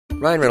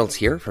Ryan Reynolds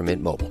here from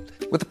Mint Mobile.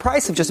 With the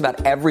price of just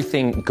about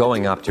everything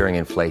going up during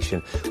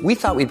inflation, we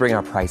thought we'd bring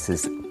our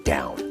prices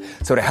down.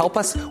 So to help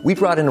us, we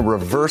brought in a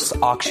reverse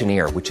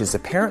auctioneer, which is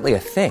apparently a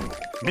thing.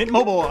 Mint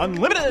Mobile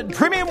Unlimited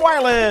Premium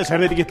Wireless. How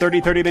to get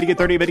 30, 30, bit to get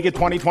 30, bit to get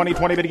 20, 20,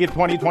 20, bit to get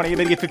 20, 20,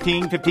 bit to get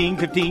 15, 15,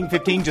 15,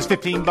 15, just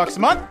 $15 a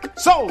month?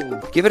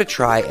 Sold! Give it a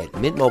try at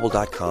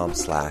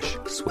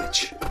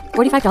mintmobile.com/switch.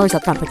 $45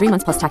 up front for 3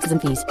 months plus taxes and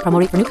fees. Promo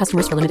rate for new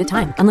customers for limited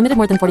time. Unlimited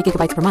more than 40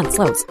 gigabytes per month.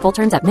 Slows full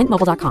terms at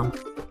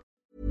mintmobile.com.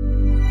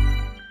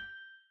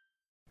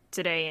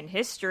 Today in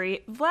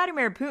history,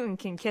 Vladimir Putin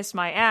can kiss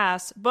my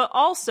ass, but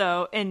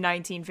also in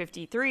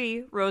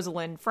 1953,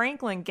 Rosalind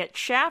Franklin gets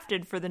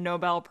shafted for the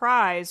Nobel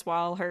Prize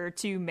while her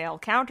two male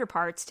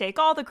counterparts take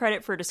all the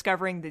credit for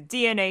discovering the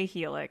DNA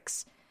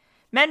helix.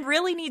 Men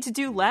really need to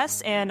do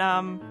less, and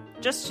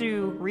just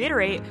to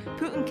reiterate,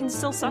 Putin can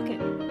still suck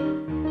it.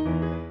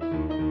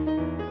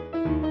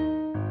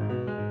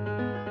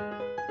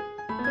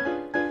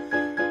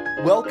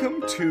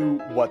 Welcome to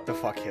What the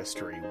Fuck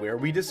History, where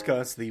we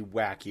discuss the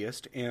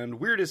wackiest and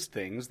weirdest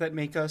things that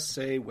make us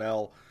say,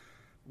 well,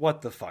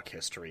 what the fuck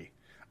history.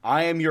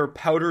 I am your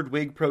powdered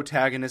wig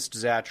protagonist,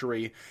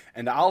 Zachary,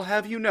 and I'll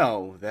have you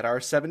know that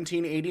our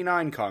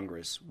 1789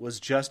 Congress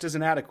was just as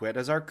inadequate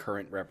as our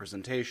current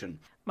representation.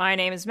 My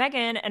name is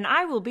Megan, and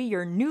I will be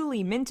your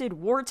newly minted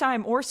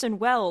wartime Orson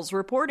Welles,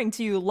 reporting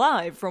to you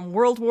live from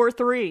World War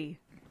III.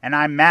 And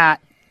I'm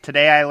Matt.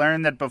 Today I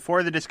learned that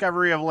before the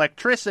discovery of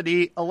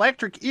electricity,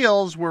 electric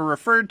eels were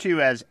referred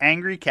to as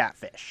angry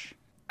catfish.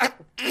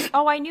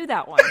 Oh, I knew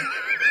that one.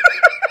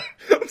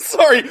 I'm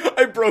sorry,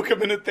 I broke a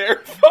minute there.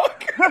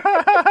 Fuck.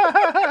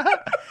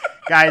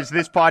 Guys,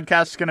 this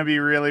podcast is going to be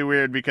really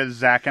weird because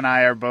Zach and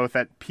I are both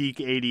at peak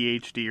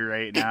ADHD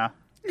right now.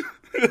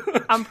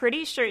 I'm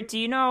pretty sure, do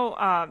you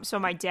know, so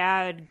my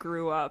dad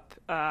grew up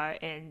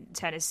in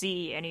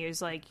Tennessee, and he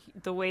was like,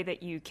 the way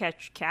that you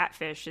catch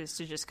catfish is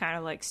to just kind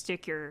of like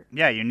stick your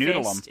you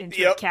noodle fist them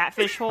into a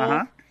catfish hole.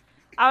 Uh-huh.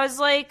 I was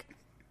like,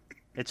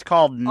 it's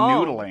called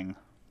noodling.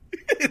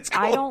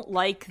 I don't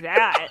like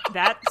that.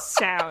 That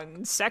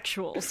sounds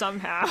sexual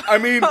somehow. I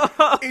mean,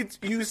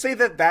 you say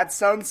that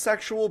sounds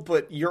sexual,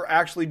 but you're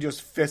actually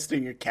just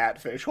fisting a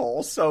catfish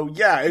hole. So,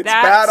 yeah, it's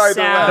That bad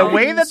either way. The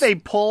way that they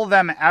pull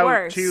them out,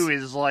 worse. too,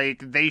 is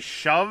like they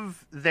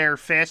shove their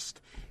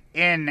fist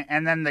in,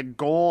 and then the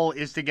goal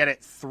is to get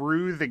it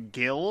through the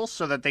gill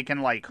so that they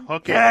can, like,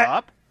 hook it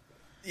up.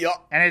 Yeah.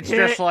 And it's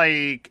just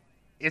like...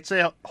 It's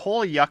a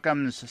whole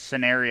yuckums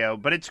scenario,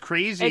 but it's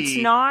crazy. It's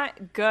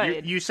not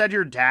good. You said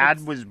your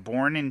dad was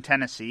born in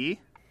Tennessee?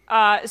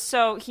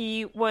 So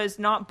he was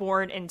not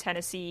born in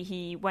Tennessee.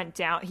 He went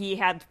down. He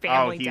had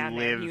family down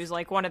there. He was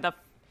like one of the...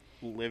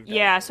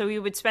 so he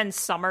would spend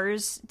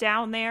summers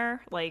down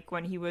there, like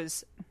when he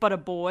was but a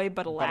boy,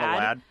 but a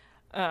lad.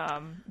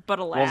 Well,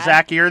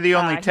 Zach, you're the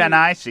only 10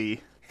 I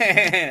see.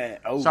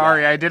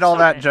 Sorry, I did all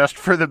that just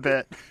for the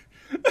bit.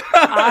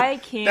 I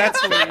can't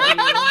believe you.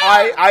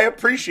 I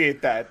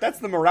appreciate that. That's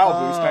the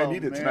morale boost I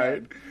needed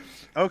tonight.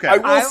 Okay. I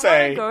will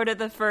say, want to go to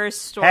the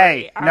first story.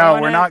 Hey,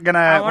 we're not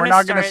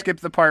gonna skip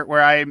the part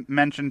where I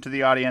mentioned to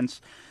the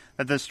audience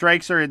that the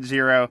strikes are at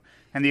 0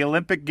 and the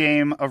Olympic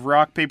game of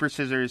rock paper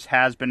scissors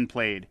has been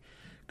played.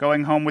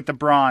 Going home with the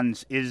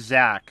bronze is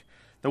Zach.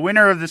 The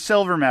winner of the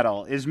silver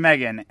medal is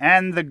Megan,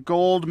 and the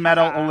gold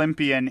medal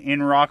Olympian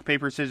in rock,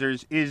 paper,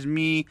 scissors is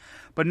me.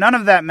 But none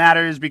of that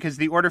matters because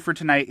the order for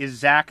tonight is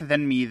Zach,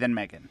 then me, then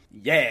Megan.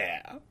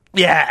 Yeah.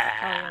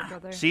 Yeah.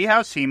 Oh, see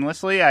how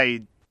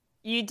seamlessly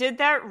You did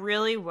that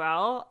really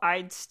well.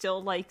 I'd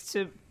still like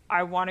to...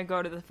 I want to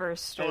go to the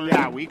first story.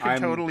 Yeah, we could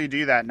totally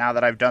do that now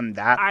that I've done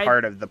that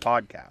part of the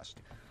podcast.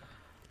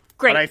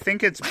 Great. But I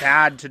think it's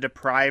bad to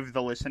deprive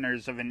the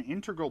listeners of an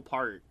integral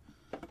part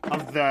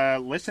of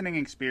the listening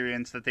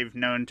experience that they've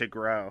known to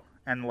grow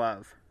and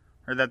love,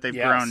 or that they've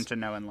grown to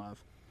know and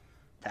love.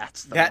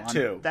 That's the one.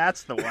 Too.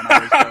 That's the one I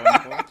was going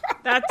for.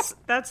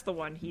 That's the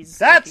one he's.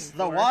 That's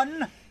the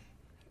one.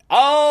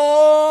 Oh,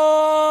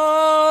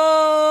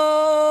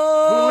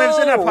 who lives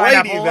in a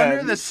pineapple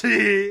under the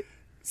sea?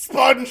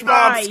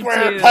 SpongeBob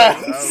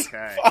SquarePants.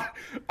 Okay.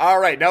 All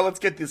right, now let's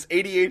get this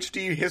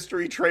ADHD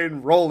history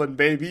train rolling,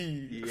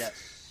 baby.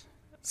 Yes.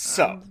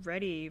 So I'm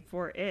ready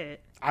for it.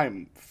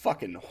 I'm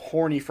fucking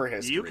horny for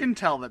history. You can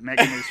tell that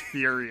Megan is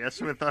furious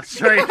with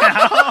us right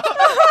now.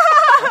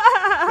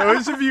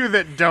 Those of you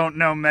that don't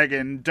know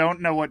Megan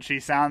don't know what she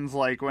sounds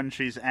like when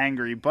she's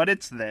angry, but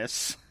it's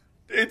this.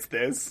 It's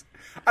this.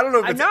 I don't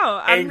know if it's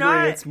I'm not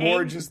angry. It's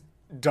more just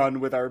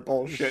done with our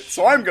bullshit.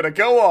 So I'm gonna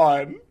go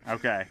on.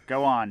 Okay,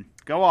 go on.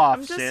 Go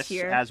off, sis,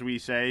 here. as we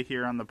say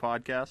here on the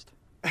podcast.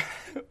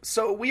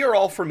 So we are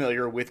all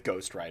familiar with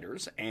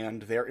ghostwriters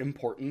and their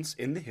importance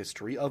in the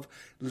history of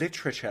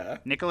literature.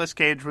 Nicolas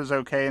Cage was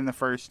okay in the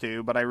first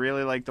two, but I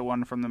really like the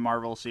one from the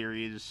Marvel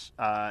series,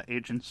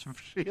 Agents of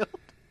S.H.I.E.L.D.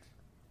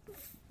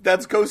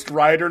 That's Ghost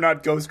Rider,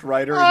 not Ghost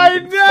Rider. I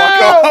know!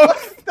 Fuck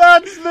off.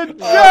 That's the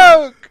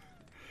joke!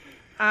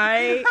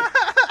 I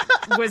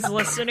was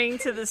listening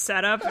to the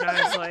setup and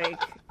I was like,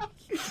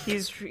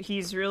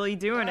 He's really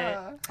doing it.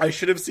 I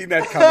should have seen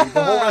that coming.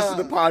 The whole rest of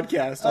the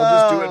podcast,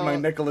 I'll just do it in my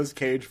Nicolas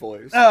Cage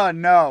voice. Oh,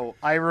 no.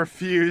 I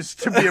refuse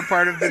to be a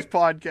part of this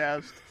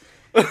podcast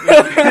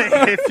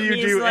if you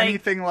do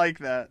anything like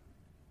that.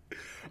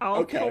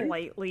 I'll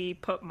politely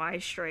put my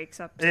strikes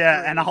up to 3.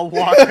 And I'll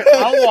walk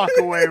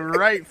away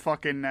right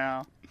fucking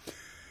now.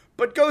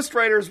 But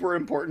ghostwriters were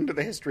important to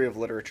the history of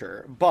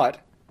literature. But,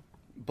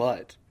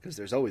 because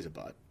there's always a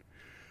but,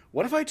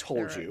 what if I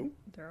told you...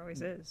 There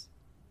always is.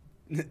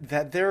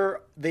 That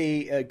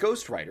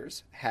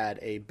ghostwriters had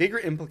a bigger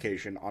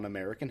implication on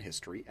American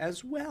history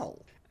as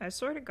well. I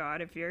swear to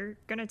God, if you're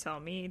gonna tell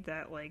me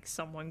that, like,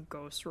 someone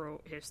ghost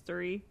wrote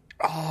history...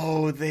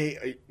 Oh,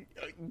 they...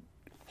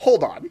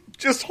 hold on.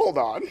 Just hold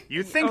on.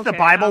 You think the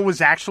Bible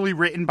was actually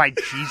written by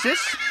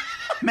Jesus,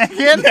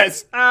 Megan?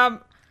 Yes.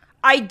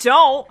 I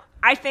don't.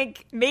 I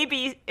think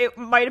maybe it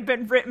might have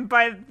been written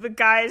by the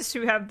guys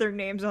who have their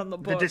names on the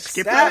book. The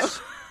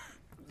Disciples?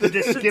 The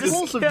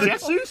Disciples of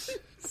Jesus?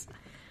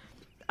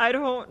 I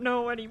don't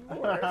know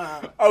anymore.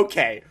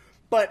 Okay,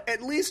 but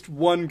at least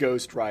one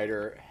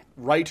ghostwriter,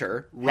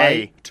 writer.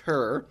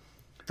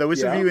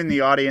 Those of you in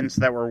the audience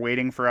that were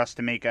waiting for us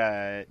to make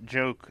a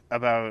joke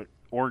about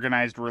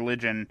organized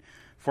religion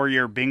for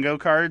your bingo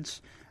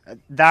cards,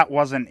 that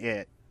wasn't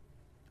it.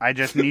 I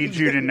just need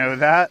you to know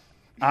that.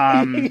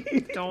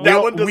 That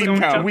one doesn't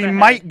count. We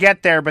might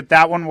get there, but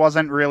that one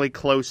wasn't really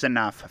close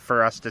enough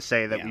for us to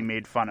say that we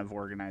made fun of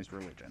organized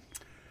religion.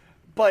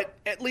 But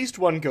at least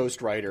one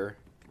ghostwriter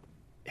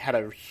had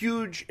a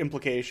huge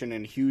implication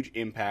and huge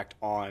impact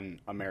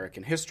on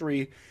American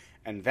history,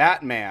 and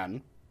that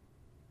man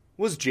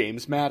was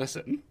James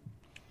Madison.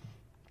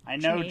 I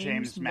know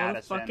James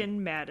Madison. Motherfucking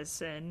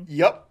Madison.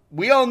 Yep.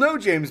 We all know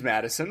James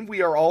Madison.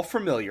 We are all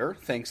familiar,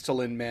 thanks to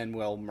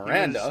Lin-Manuel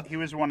Miranda. He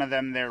was one of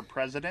them, their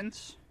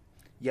presidents?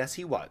 Yes,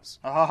 he was.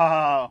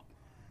 Oh.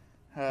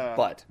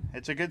 But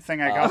it's a good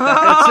thing I got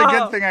that. It's a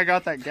good thing I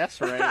got that guess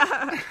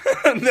right.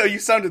 No, you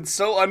sounded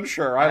so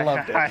unsure. I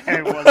loved it.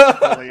 I was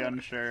fully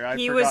unsure.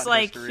 He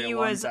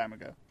was time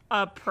ago.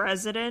 A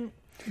president,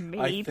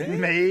 maybe.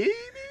 Maybe.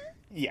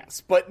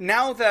 Yes, but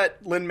now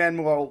that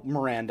Lin-Manuel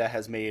Miranda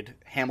has made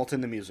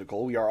Hamilton the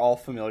musical, we are all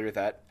familiar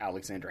that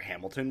Alexander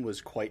Hamilton was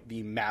quite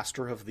the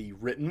master of the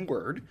written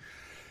word.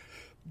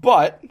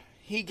 But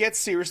he gets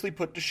seriously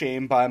put to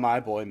shame by my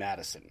boy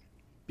Madison.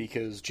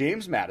 Because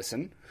James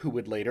Madison, who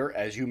would later,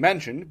 as you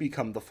mentioned,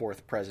 become the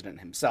 4th president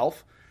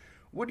himself,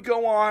 would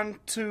go on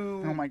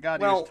to... Oh my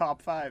god, he was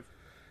top 5.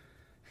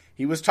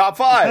 He was top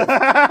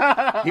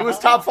 5. He was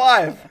top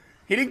 5.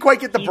 He didn't quite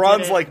get the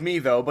bronze like me,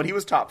 though, but he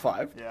was top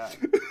 5. Yeah.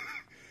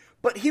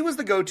 But he was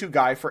the go-to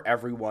guy for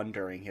everyone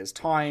during his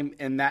time,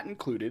 and that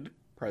included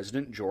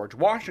President George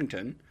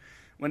Washington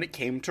when it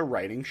came to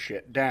writing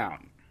shit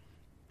down.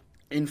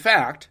 In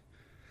fact,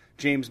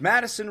 James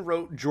Madison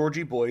wrote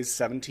Georgie Boy's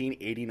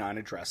 1789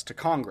 address to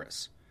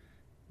Congress.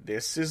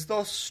 This is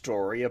the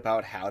story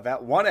about how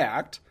that one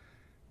act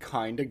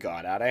kinda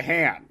got out of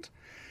hand.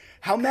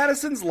 How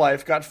Madison's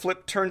life got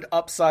turned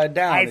upside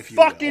down, if you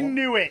will. I fucking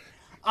knew it!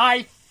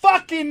 I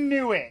fucking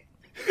knew it!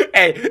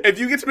 Hey, if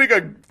you get to make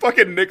a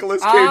fucking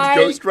Nicolas Cage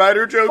Ghost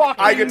Rider joke,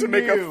 I get to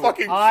make a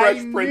fucking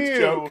Fresh Prince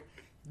joke.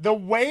 The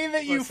way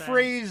that you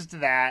phrased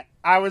that,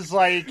 I was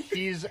like,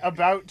 he's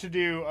about to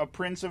do a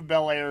Prince of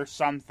Bel-Air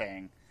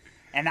something.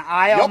 And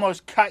I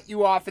almost cut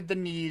you off at the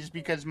knees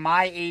because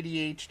my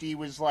ADHD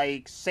was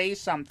like, say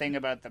something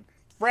about the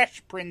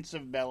Fresh Prince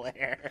of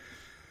Bel-Air.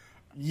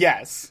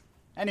 Yes.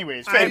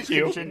 Anyways, thank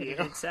you.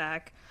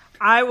 Zach.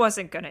 I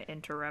wasn't going to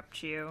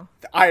interrupt you.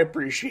 I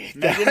appreciate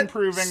that. Megan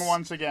proving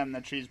once again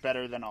that she's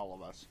better than all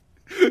of us.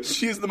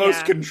 She's the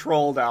most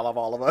controlled out of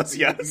all of us,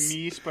 yes.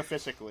 Me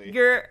specifically.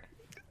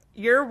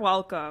 You're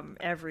welcome,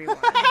 everyone.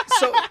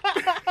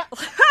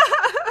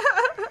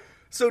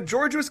 So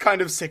George was kind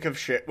of sick of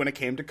shit when it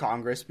came to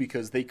Congress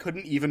because they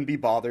couldn't even be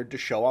bothered to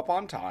show up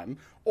on time,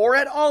 or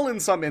at all in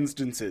some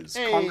instances.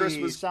 Hey, Congress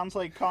was... sounds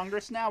like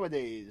Congress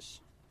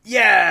nowadays.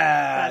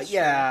 Yeah, That's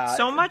yeah. True.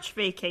 So much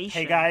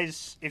vacation. Hey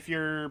guys, if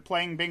you're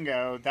playing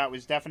bingo, that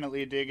was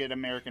definitely a dig at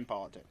American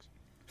politics.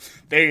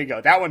 There you go.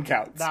 That one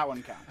counts. That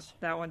one counts.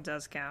 That one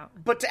does count.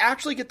 But to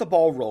actually get the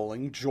ball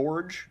rolling,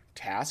 George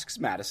tasks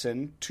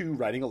Madison to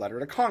writing a letter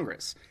to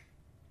Congress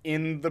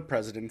in the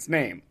president's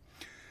name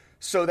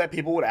so that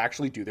people would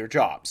actually do their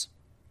jobs.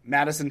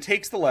 Madison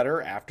takes the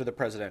letter after the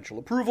presidential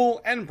approval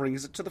and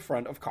brings it to the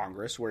front of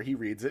Congress where he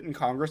reads it and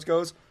Congress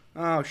goes,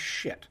 oh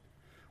shit.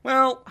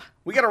 Well,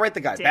 we gotta write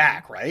the guy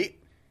back, right?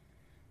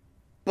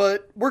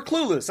 But we're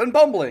clueless and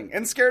bumbling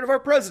and scared of our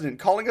president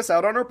calling us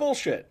out on our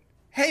bullshit.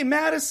 Hey,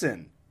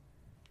 Madison,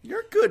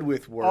 you're good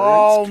with words.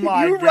 Oh Can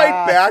my you God.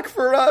 write back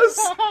for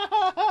us?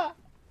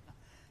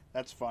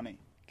 That's funny.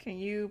 Can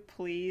you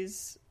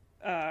please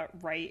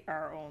write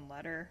our own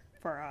letter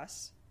for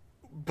us?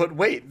 But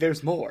wait,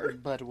 there's more.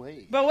 But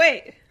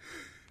wait.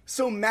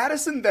 So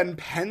Madison then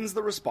pens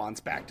the response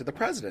back to the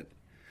president,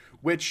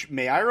 which,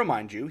 may I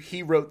remind you,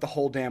 he wrote the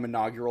whole damn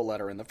inaugural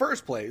letter in the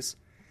first place.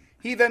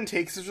 He then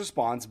takes his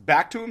response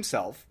back to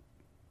himself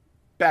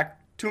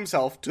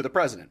to the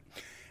president.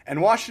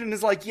 And Washington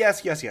is like,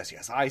 yes,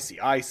 I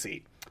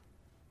see.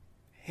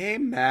 Hey,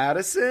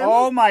 Madison.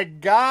 Oh my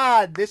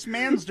god, this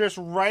man's just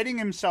writing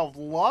himself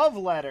love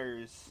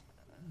letters.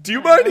 Do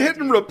you mind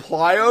hitting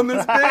reply on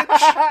this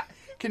bitch?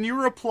 Can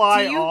you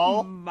reply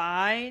all? Do you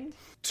mind?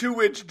 To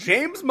which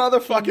James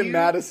motherfucking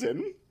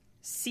Madison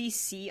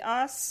CC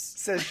us?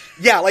 says,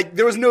 yeah, like,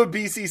 there was no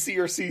BCC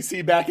or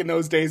CC back in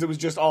those days. It was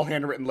just all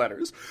handwritten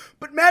letters.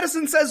 But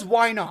Madison says,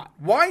 why not?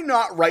 Why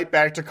not write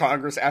back to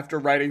Congress after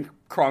writing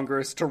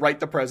Congress to write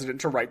the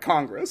president to write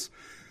Congress?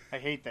 I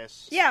hate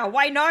this. Yeah,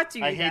 why not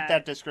do that? I hate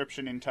that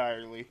description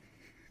entirely.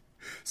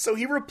 So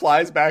he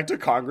replies back to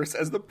Congress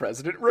as the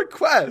president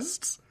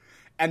requests.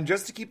 And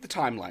just to keep the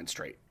timeline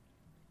straight,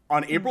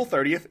 on April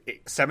 30th,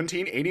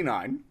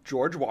 1789,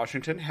 George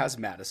Washington has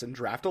Madison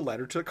draft a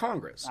letter to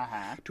Congress,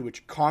 to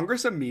which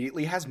Congress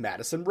immediately has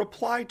Madison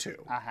reply to.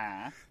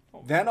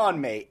 Then on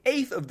May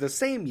 8th of the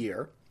same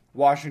year,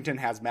 Washington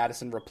has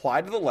Madison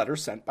reply to the letter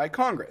sent by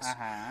Congress.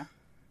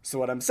 So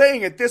what I'm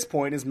saying at this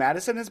point is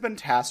Madison has been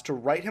tasked to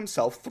write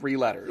himself 3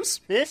 letters.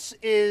 This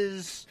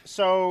is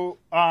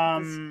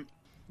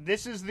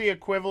the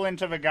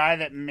equivalent of a guy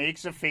that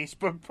makes a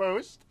Facebook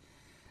post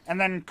and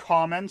then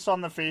comments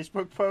on the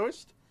Facebook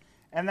post.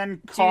 And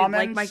then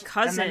comments, like my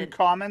cousin. And then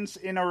comments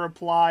in a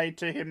reply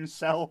to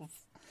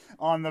himself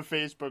on the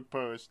Facebook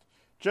post,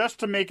 just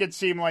to make it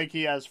seem like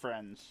he has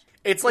friends.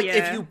 It's like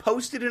if you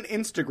posted an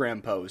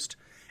Instagram post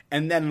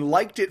and then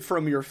liked it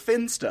from your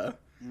Finsta,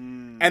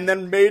 and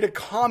then made a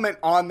comment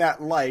on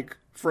that like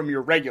from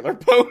your regular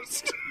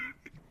post.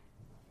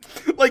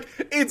 Like,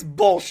 it's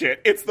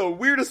bullshit. It's the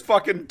weirdest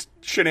fucking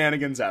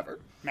shenanigans ever.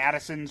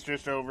 Madison's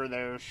just over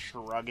there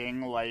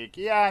shrugging, like,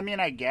 yeah, I mean,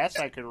 I guess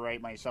I could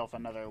write myself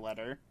another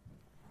letter.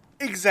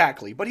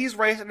 Exactly, but he's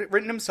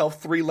written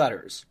himself 3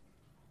 letters.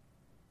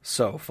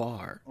 So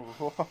far.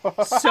 So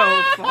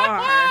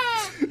far.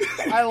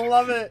 I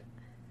love it.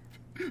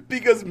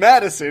 Because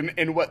Madison,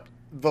 in what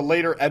the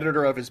later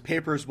editor of his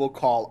papers will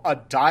call a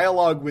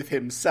dialogue with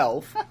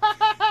himself,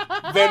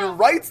 then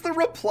writes the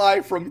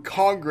reply from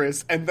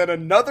Congress and then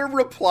another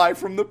reply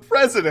from the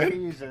president.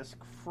 Jesus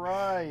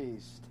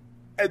Christ.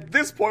 At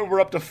this point, we're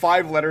up to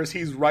 5 letters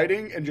he's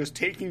writing and just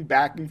taking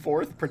back and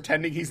forth,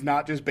 pretending he's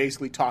not just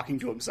basically talking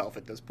to himself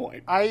at this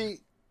point. I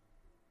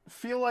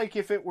feel like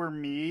if it were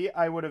me,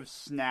 I would have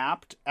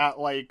snapped at,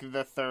 like,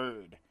 the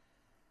 3rd.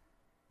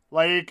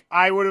 Like,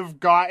 I would have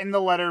gotten the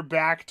letter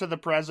back to the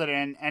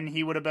president, and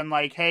he would have been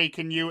like, hey,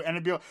 can you... And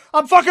it'd be like,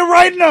 I'm fucking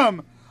writing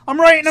them!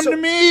 I'm writing them to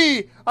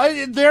me!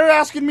 They're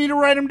asking me to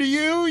write them to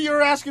you,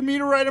 you're asking me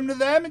to write them to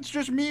them, it's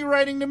just me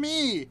writing to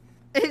me.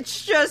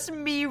 It's just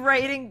me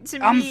writing to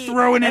me. I'm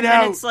throwing it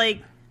out.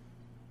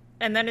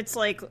 And then it's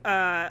like the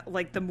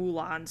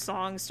Mulan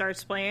song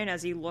starts playing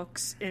as he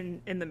looks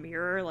in the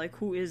mirror, like,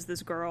 who is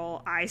this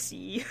girl I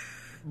see?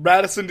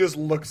 Madison just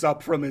looks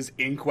up from his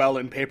inkwell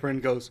and paper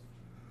and goes,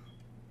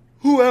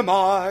 who am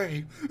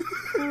I?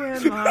 Who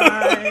am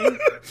I?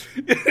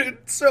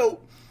 So,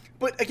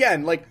 but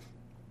again, like,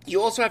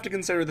 you also have to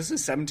consider this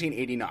is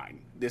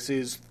 1789. This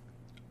is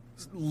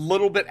a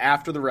little bit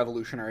after the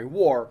Revolutionary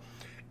War.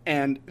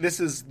 And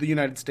this is the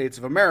United States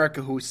of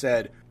America who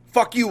said,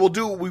 fuck you, we'll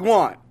do what we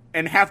want.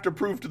 And have to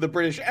prove to the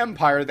British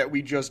Empire that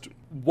we just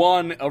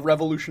won a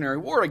Revolutionary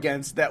War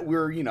against, that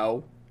we're,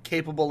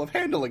 capable of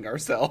handling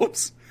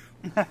ourselves.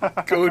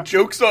 Go,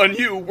 joke's on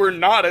you, we're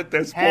not at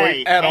this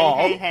point at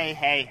all.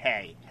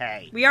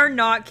 Hey. We are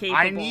not capable.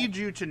 I need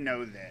you to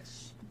know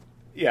this.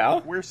 Yeah?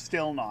 We're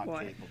still not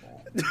capable.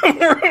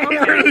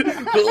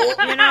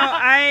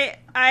 I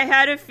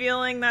had a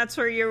feeling that's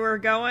where you were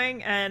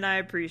going, and I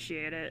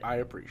appreciate it. I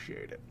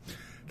appreciate it.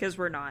 Because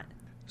we're not.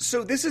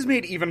 So this is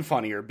made even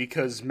funnier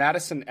because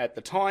Madison at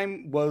the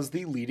time was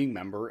the leading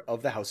member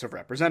of the House of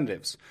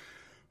Representatives,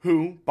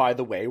 who, by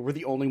the way, were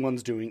the only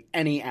ones doing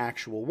any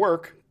actual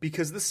work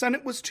because the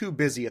Senate was too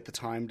busy at the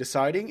time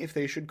deciding if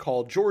they should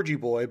call Georgie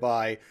Boy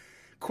by,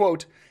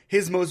 quote,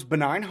 His Most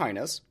Benign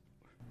Highness,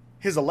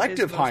 His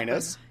Elective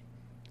Highness,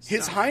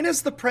 His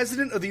Highness the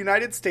President of the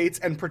United States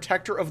and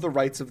Protector of the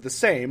Rights of the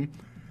Same.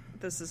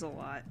 This is a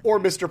lot. Or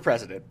Mr.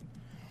 President.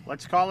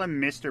 Let's call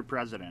him Mr.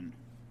 President.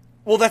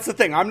 Well, that's the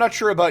thing. I'm not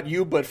sure about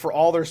you, but for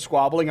all their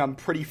squabbling, I'm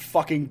pretty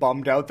fucking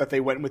bummed out that they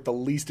went with the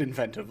least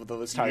inventive of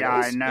those titles.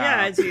 Yeah, I know.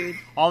 Yeah, dude.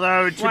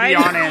 Although, to be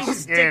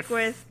honest,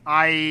 if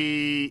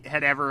I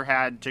had ever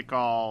had to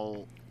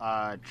call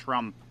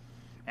Trump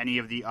any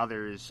of the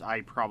others,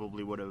 I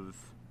probably would have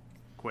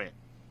quit.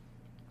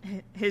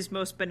 His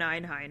Most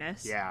Benign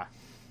Highness. Yeah.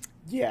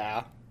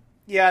 Yeah,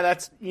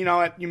 that's, you know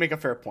what, you make a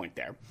fair point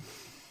there.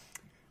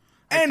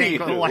 I think,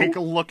 like,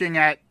 looking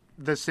at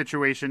the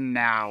situation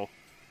now,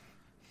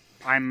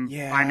 I'm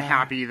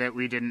happy that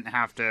we didn't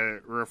have to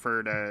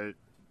refer to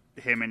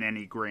him in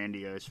any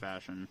grandiose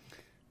fashion.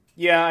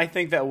 Yeah, I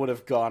think that would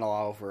have gone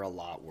over a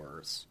lot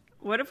worse.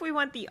 What if we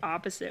went the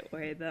opposite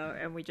way, though,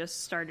 and we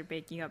just started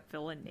making up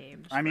villain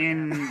names? I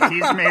mean,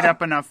 he's made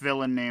up enough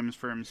villain names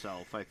for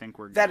himself. I think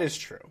we're good. That is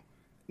true.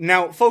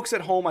 Now, folks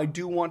at home, I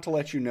do want to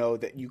let you know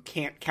that you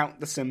can't count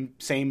the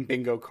same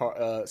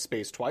bingo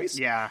space twice.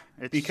 Yeah.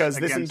 Because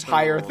this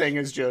entire thing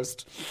is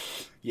just...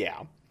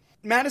 Yeah.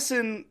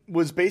 Madison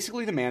was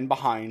basically the man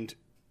behind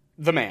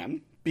the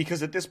man,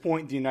 because at this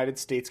point the United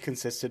States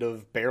consisted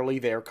of barely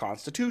their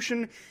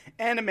constitution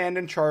and a man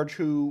in charge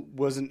who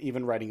wasn't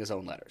even writing his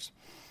own letters.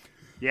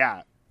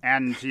 Yeah,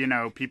 and,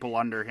 people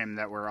under him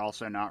that were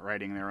also not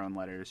writing their own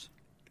letters.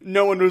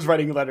 No one was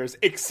writing letters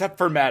except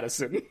for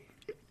Madison.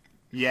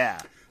 Yeah.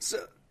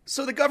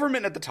 So the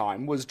government at the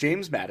time was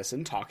James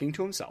Madison talking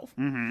to himself.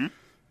 Mm-hmm.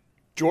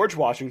 George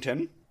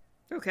Washington.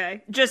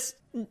 Okay. Just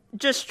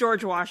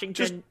George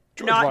Washington.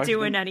 George not Washington.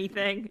 doing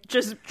anything.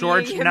 Just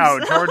George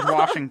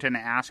Washington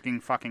asking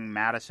fucking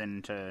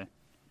Madison to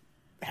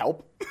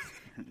help.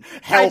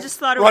 I just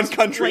thought it Run was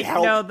country, like,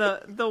 help. no,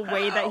 the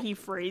way that he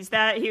phrased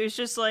that, he was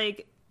just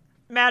like,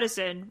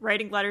 Madison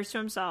writing letters to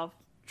himself,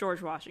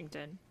 George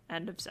Washington,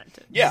 end of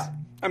sentence. Yeah,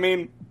 I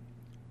mean,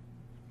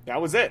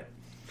 that was it.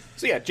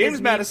 So yeah, James His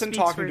name Madison speaks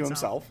talking for to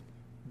itself. himself,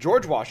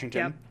 George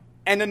Washington, Yep.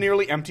 and a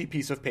nearly empty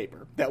piece of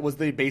paper. That was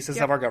the basis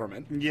Yep. of our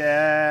government.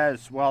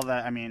 Yes. Well,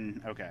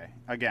 okay.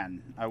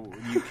 Again,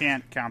 you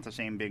can't count the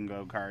same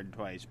bingo card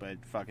twice, but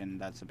fucking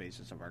that's the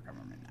basis of our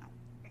government now.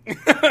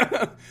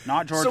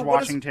 Not George So what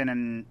Washington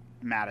and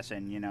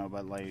Madison,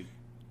 but like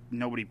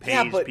nobody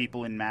pays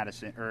people in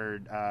Madison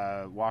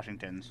or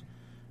Washingtons.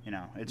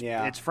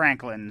 It's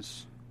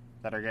Franklins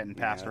that are getting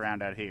passed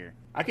around out here.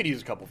 I could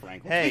use a couple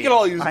Franklins. Hey, we could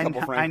all use a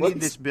couple I Franklins.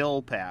 need this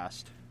bill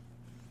passed.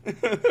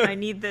 I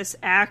need this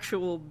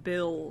actual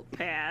bill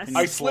passed.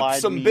 I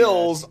slipped some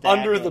bills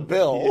under the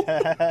bill.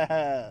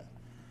 Yeah.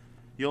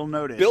 You'll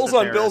notice Bills that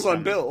on there bills are on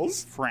some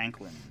bills.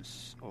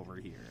 Franklins over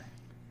here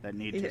that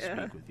need to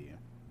speak with you.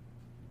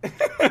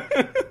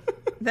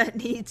 That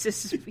needs to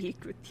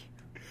speak with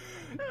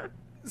you.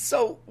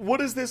 So, what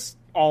does this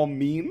all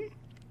mean?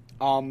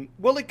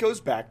 Well, it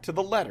goes back to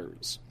the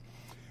letters.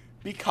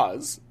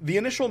 Because the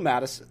initial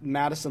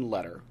Madison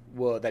letter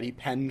that he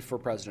penned for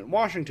President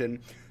Washington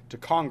to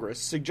Congress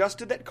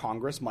suggested that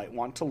Congress might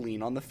want to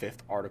lean on the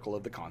fifth article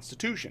of the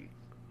Constitution,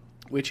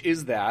 which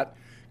is that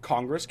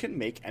Congress can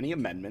make any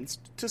amendments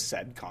to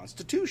said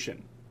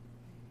Constitution.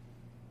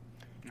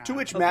 To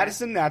which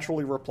Madison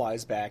naturally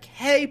replies back,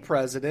 "Hey,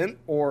 President,"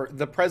 or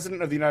 "the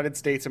President of the United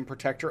States and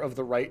protector of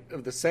the right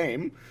of the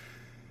same,"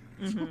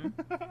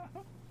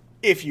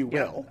 if you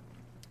will.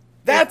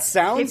 That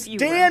sounds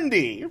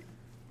dandy.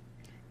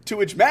 To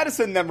which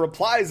Madison then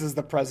replies as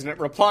the president,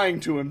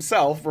 replying to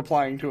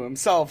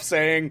himself,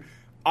 saying,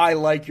 "I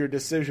like your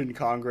decision,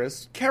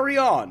 Congress. Carry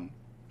on.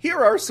 Here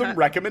are some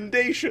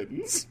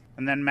recommendations."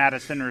 And then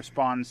Madison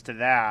responds to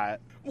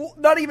that. Well,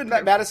 not even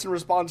that Madison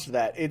responds to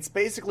that. It's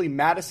basically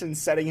Madison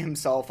setting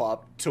himself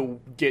up to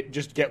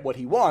get what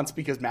he wants,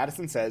 because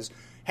Madison says,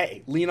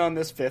 "Hey, lean on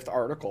this fifth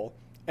article,"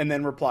 and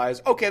then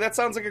replies, "Okay, that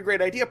sounds like a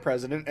great idea,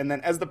 President." And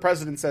then as the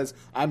president says,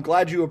 "I'm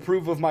glad you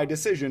approve of my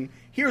decision.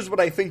 Here's what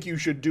I think you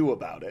should do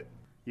about it."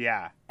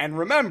 Yeah. And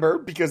remember,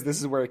 because this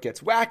is where it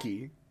gets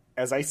wacky,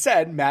 as I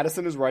said,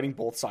 Madison is writing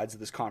both sides of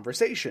this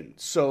conversation.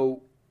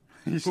 So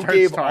he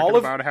starts talking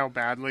about how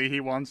badly he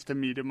wants to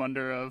meet him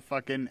under a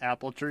fucking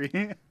apple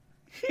tree.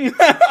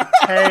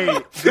 Hey,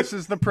 this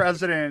is the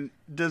president.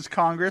 Does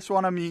Congress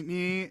want to meet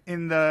me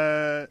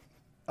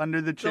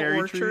under the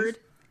cherry trees?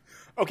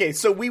 Okay,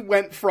 so we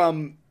went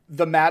from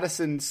the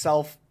Madison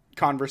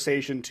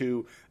self-conversation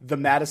to the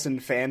Madison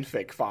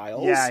fanfic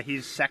files. Yeah,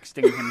 he's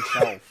sexting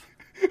himself.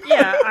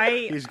 Yeah,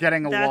 He's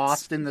getting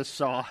lost in the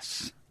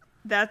sauce.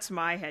 That's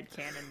my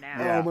headcanon now.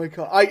 Yeah. Oh my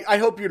god. I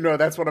hope you know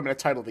that's what I'm going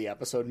to title the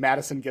episode.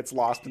 Madison gets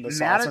lost in the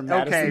sauce. Or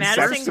Madison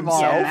first of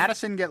all, himself.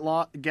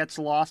 Madison gets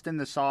lost in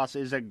the sauce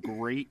is a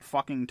great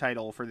fucking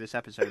title for this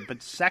episode.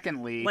 But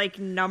secondly, like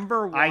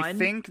number one, I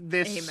think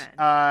this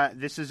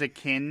this is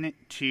akin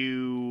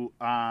to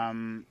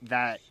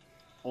that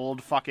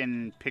old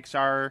fucking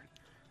Pixar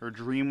or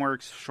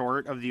DreamWorks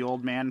short of the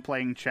old man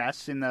playing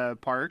chess in the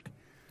park,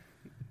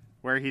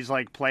 where he's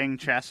like playing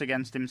chess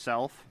against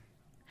himself.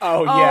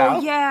 Oh, yeah.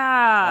 Oh,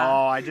 yeah.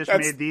 Oh, I just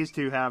made these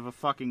two have a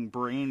fucking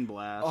brain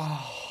blast.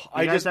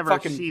 Oh, you guys ever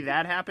see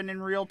that happen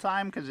in real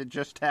time? Because it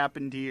just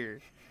happened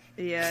here.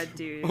 Yeah,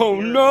 dude. Oh,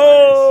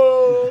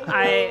 no!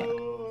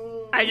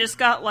 I just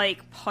got,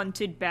 like,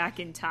 punted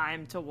back in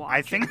time to watch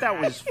I think that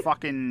was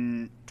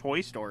fucking Toy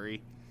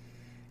Story.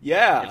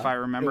 Yeah. If I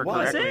remember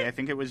correctly. I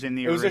think it was in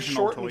the original Toy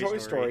Story. It was a short Toy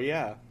Story,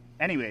 yeah.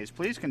 Anyways,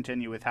 please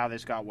continue with how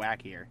this got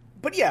wackier.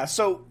 But yeah,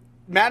 so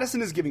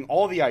Madison is giving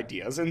all the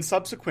ideas and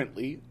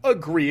subsequently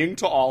agreeing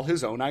to all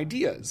his own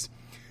ideas.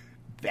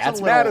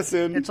 That's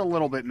Madison. It's a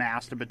little bit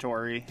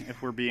masturbatory,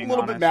 if we're being honest.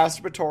 A little bit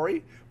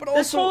masturbatory, but also...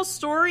 This whole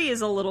story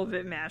is a little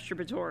bit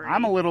masturbatory.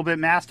 I'm a little bit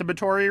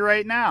masturbatory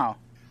right now.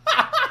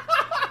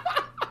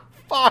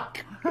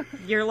 Fuck!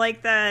 You're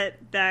like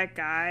that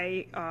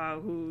guy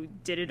who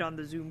did it on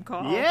the Zoom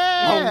call.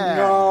 Yeah! Oh,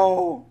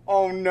 no!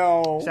 Oh,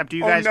 no! Except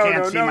you guys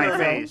can't see my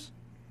face.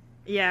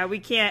 Yeah, we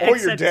can't. Oh,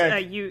 except, you're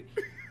dead.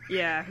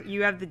 Yeah,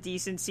 you have the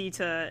decency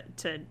to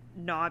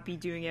not be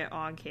doing it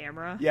on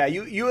camera. Yeah,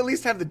 you at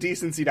least have the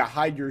decency to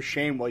hide your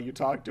shame while you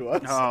talk to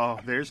us. Oh,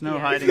 there's no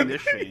hiding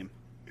this shame.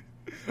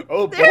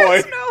 Oh, boy.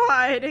 There's no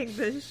hiding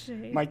this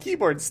shame. My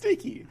keyboard's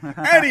sticky.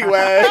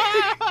 Anyway.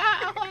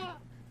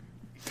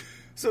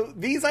 So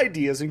these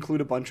ideas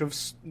include a bunch of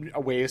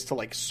ways to,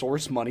 like,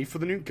 source money for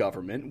the new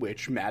government,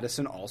 which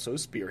Madison also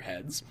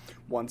spearheads.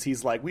 Once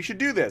he's like, we should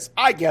do this.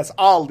 I guess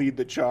I'll lead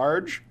the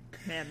charge.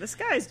 Man, this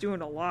guy's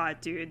doing a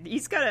lot, dude.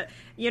 He's gotta,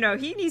 he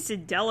needs to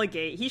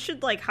delegate. He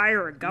should, like,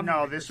 hire a governor.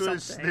 No, this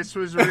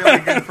was really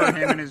good for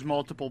him and his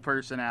multiple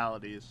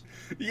personalities.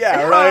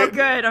 Yeah, right? Oh,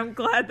 good. I'm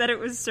glad that it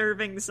was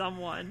serving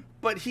someone.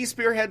 But he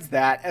spearheads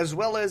that, as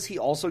well as he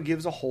also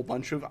gives a whole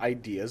bunch of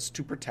ideas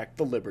to protect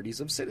the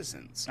liberties of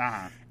citizens.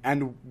 Uh-huh.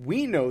 And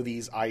we know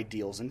these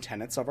ideals and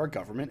tenets of our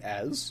government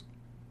as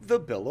the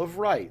Bill of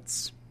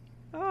Rights.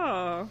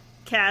 Oh,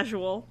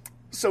 casual.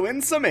 So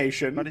in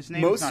summation, but his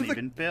name's not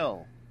even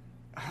Bill.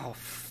 Oh,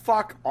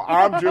 fuck.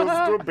 I'm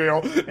just a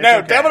Bill. No,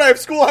 okay. Damn it, I have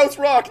Schoolhouse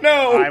Rock.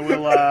 No. I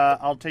will,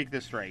 I'll take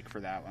the strike for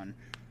that one.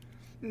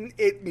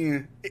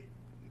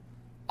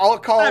 I'll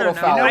call it a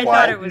foul. I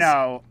thought it was...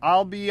 No,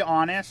 I'll be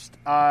honest.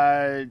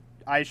 I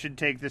should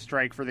take the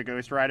strike for the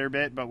Ghost Rider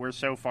bit, but we're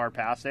so far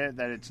past it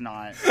that it's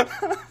not.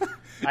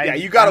 Yeah,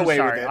 you got away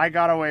with it. I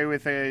got away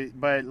with it,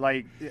 but,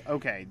 like,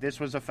 okay, this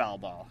was a foul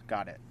ball.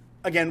 Got it.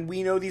 Again,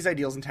 we know these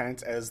ideals and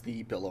tenets as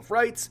the Bill of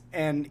Rights,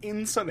 and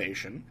in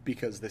summation,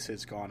 because this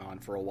has gone on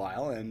for a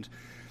while, and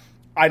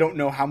I don't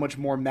know how much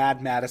more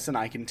Mad Madison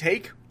I can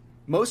take,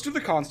 most of the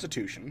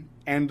Constitution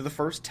and the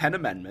first 10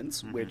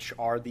 amendments, which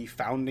are the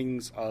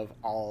foundings of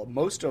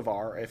most of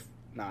our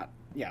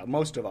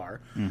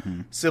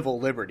civil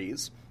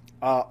liberties,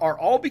 are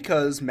all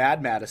because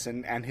Mad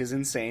Madison and his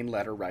insane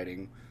letter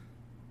writing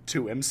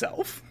to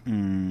himself.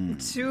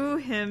 To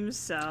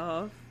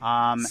himself.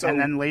 And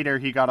then later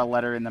he got a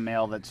letter in the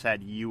mail that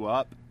said, "You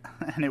up?"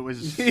 And it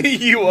was...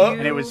 You up?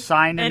 And it was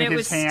signed in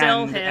his hand,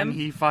 still him. And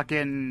he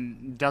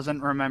fucking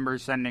doesn't remember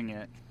sending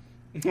it.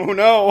 Oh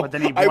no! But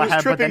then he,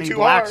 too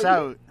blacks hard.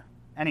 out.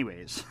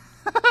 Anyways.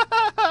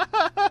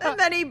 And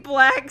then he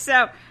blacks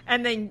out.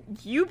 And then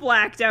you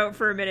blacked out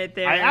for a minute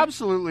there. I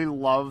absolutely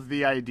love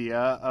the idea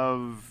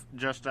of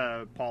just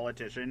a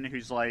politician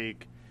who's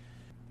like,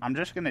 I'm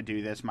just going to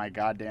do this my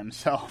goddamn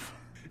self.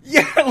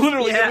 Yeah,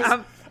 literally. Yeah, it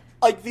was,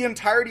 like, the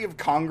entirety of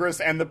Congress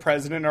and the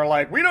president are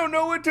like, we don't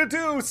know what to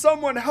do.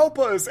 Someone help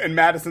us. And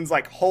Madison's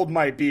like, hold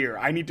my beer.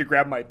 I need to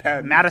grab my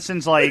pen.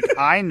 Madison's like,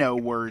 I know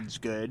words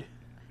good.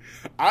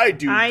 I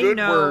do good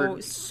know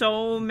words.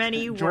 So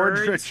many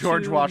words.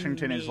 George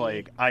Washington is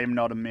like, I am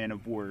not a man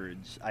of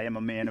words. I am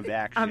a man of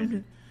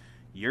action.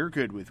 You're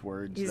good with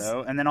words,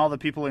 though. And then all the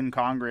people in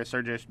Congress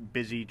are just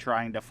busy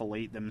trying to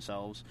fillet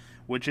themselves,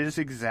 which is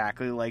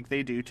exactly like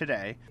they do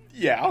today.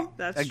 Yeah.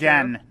 That's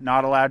Again, true.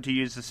 not allowed to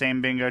use the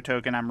same bingo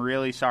token. I'm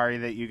really sorry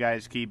that you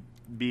guys keep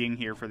being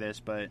here for this,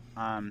 but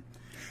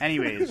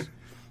anyways.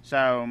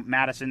 So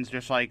Madison's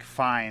just like,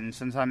 fine,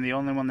 since I'm the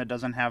only one that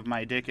doesn't have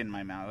my dick in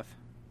my mouth.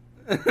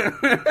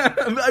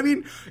 I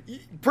mean,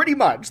 pretty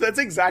much. That's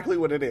exactly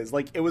what it is.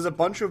 Like, it was a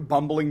bunch of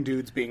bumbling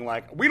dudes being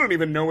like, we don't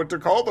even know what to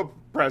call the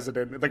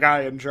president, the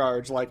guy in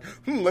charge. Like,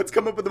 let's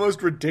come up with the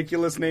most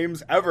ridiculous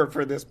names ever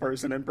for this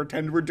person and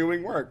pretend we're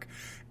doing work.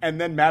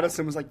 And then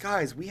Madison was like,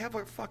 guys, we have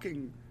a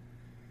fucking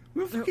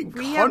country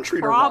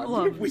to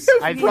run. We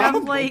have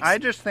problems. I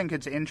just think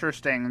it's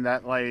interesting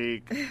that,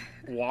 like,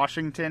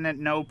 Washington at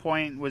no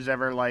point was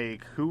ever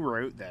like, who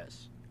wrote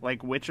this?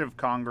 Like, which of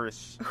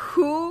Congress...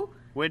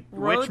 Which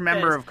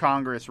member of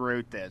Congress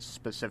wrote this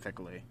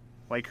specifically?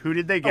 Like, who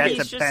did they get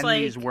to pen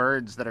these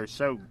words that are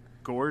so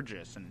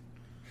gorgeous and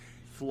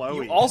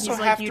flowy? You also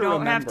have to you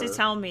don't remember... have to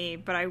tell me,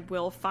 but I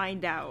will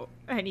find out.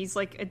 And he's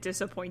like a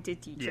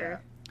disappointed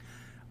teacher.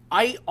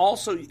 Yeah.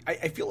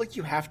 I feel like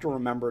you have to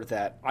remember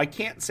that I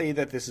can't say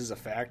that this is a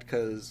fact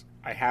because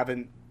I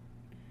haven't,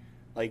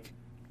 like,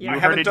 I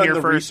haven't done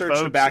the research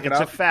to back it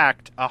up. It's a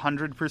fact,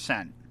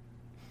 100%.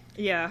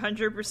 Yeah,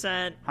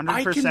 100%.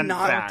 100%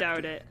 fact.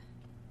 Doubt it.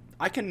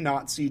 I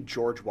cannot see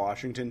George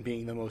Washington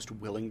being the most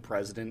willing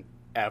president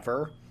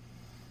ever.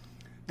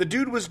 The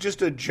dude was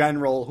just a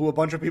general who a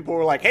bunch of people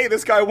were like, hey,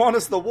 this guy won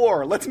us the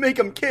war. Let's make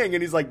him king.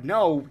 And he's like,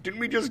 no,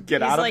 didn't we just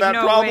get out of that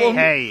problem?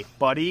 Hey,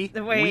 buddy.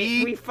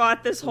 We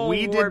fought this whole war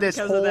We did this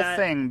whole of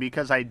thing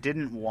because I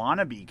didn't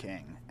want to be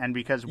king. And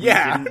because we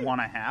didn't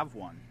want to have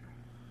one.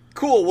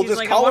 Cool, we'll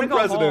just call him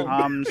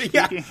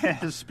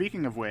president.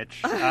 Speaking of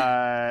which,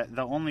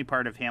 the only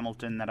part of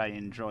Hamilton that I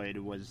enjoyed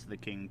was the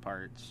king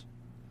parts.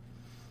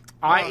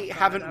 I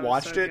haven't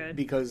watched it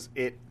because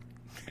it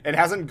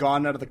hasn't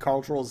gone out of the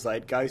cultural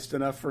zeitgeist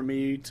enough for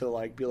me to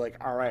like be like,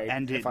 all right,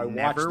 and if I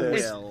watch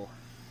this, will.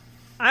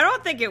 I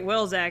don't think it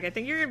will, Zach. I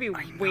think you're gonna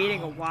be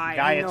waiting a while.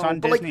 Guy, it's on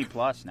Disney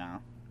Plus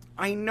now.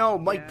 I know.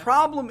 My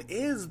problem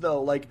is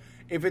though, like,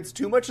 if it's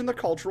too much in the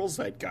cultural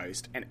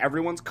zeitgeist and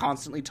everyone's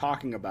constantly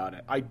talking about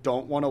it, I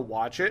don't want to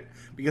watch it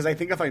because I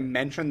think if I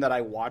mention that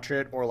I watch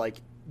it or like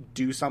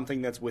do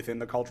something that's within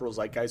the cultural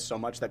zeitgeist so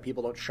much that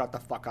people don't shut the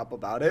fuck up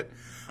about it,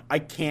 I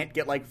can't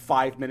get like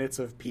 5 minutes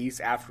of peace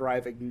after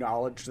I've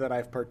acknowledged that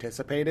I've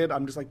participated.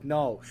 I'm just like,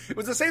 no. It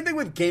was the same thing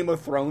with Game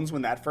of Thrones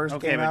when that first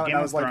came out. Game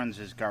of Thrones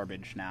is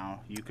garbage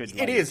now.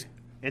 It is.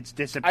 It's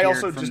disappeared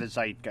from the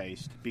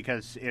zeitgeist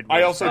because it was...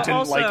 I also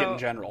didn't like it in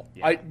general.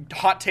 Yeah.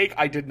 Hot take,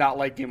 I did not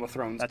like Game of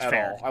Thrones That's at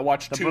fair. all. I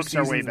watched the 2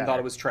 seasons and thought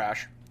it was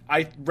trash.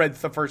 I read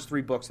the first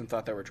 3 books and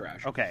thought they were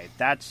trash. Okay,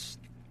 that's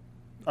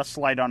a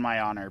slight on my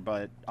honor,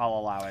 but I'll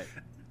allow it.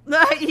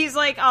 He's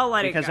like, I'll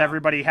let it go. Because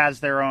everybody has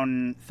their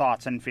own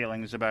thoughts and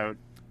feelings about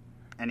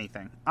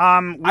anything.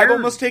 I've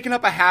almost taken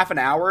up a half an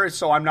hour,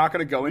 so I'm not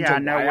going to go into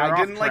why I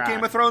didn't like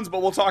Game of Thrones,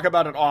 but we'll talk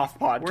about it off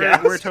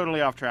podcast. We're totally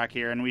off track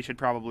here, and we should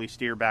probably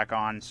steer back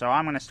on. So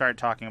I'm going to start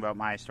talking about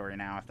my story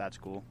now, if that's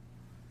cool.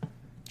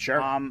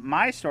 Sure.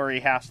 My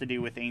story has to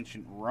do with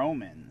ancient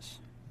Romans.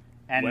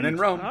 And, when in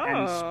Rome.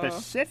 And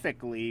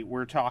specifically,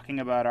 we're talking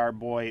about our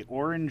boy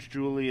Orange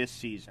Julius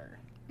Caesar.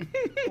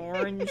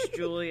 Orange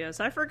Julius.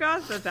 I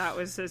forgot that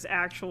was his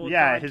actual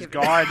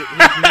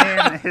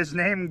his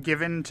name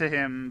given to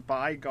him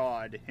by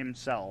God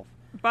himself.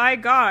 By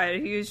God.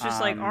 He was just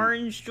like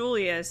Orange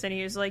Julius, and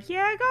he was like,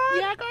 yeah, God.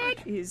 Yeah, God.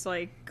 He's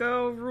like,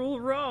 go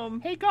rule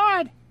Rome. Hey,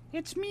 God,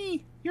 it's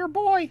me, your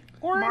boy,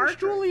 Orange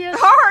Julius.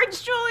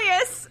 Orange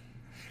Julius!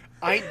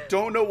 I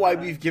don't know why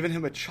we've given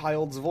him a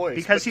child's voice.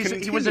 Because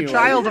he was a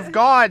child of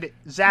God,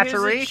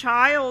 Zachary. He was a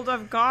child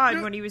of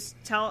God when he was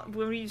talking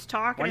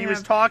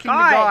to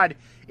God.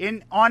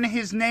 On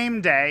his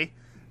name day,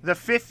 the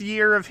 5th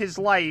year of his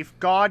life,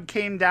 God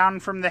came down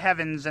from the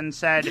heavens and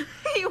said,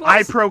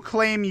 I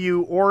proclaim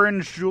you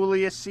Orange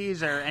Julius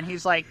Caesar. And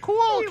he's like,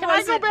 cool, can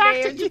I go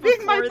back to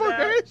eating my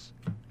boogers?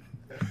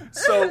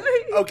 So,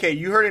 okay,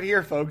 you heard it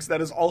here, folks. That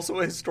is also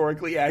a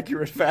historically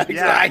accurate fact.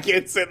 Yeah. I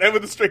can't sit there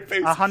with a straight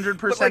face.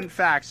 100%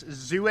 facts.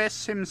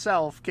 Zeus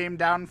himself came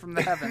down from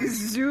the heavens.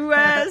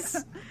 Zeus.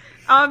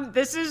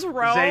 This is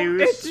Rome.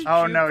 Zeus. It's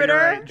Jupiter. No, you're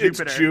right.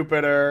 Jupiter. It's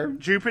Jupiter.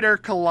 Jupiter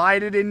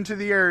collided into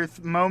the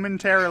Earth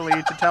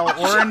momentarily to tell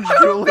Orange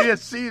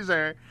Julius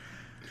Caesar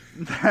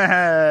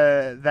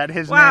that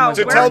his name was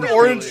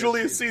Orange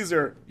Julius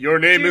Caesar. Your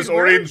name is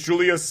Orange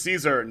Julius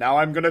Caesar. Now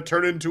I'm gonna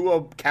turn into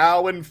a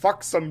cow and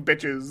fuck some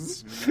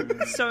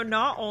bitches. So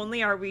not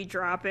only are we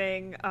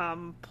dropping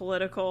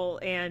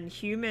political and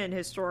human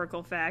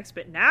historical facts,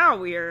 but now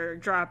we are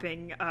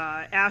dropping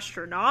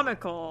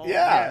astronomical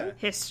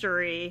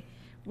history.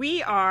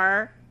 We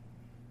are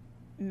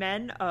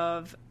men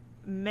of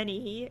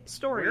many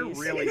stories.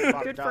 We're really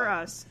fucked good up. for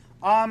us.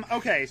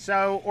 Okay,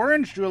 so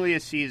Orange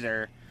Julius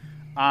Caesar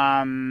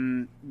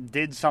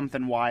did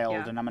something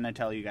wild, and I'm going to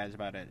tell you guys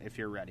about it if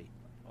you're ready.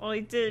 Well, he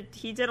did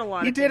a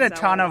lot. He did a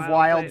ton of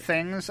wild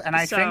things, and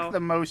I think the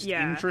most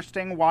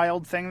interesting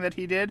wild thing that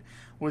he did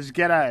was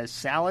get a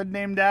salad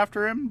named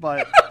after him.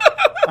 But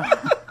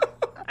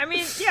I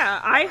mean,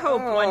 I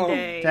hope one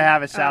day to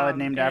have a salad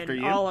named after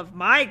you. All of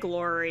my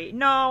glory.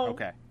 No.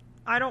 Okay.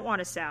 I don't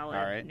want a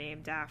salad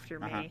named after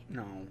me.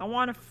 No. I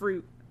want a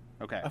fruit.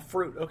 Okay. A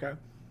fruit. Okay.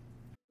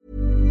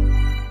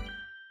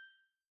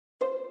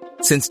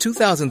 Since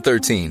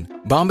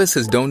 2013, Bombas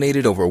has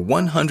donated over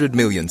 100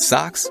 million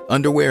socks,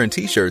 underwear, and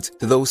T-shirts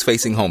to those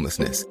facing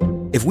homelessness.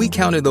 If we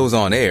counted those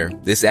on air,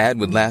 this ad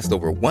would last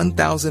over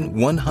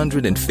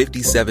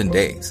 1,157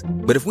 days.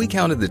 But if we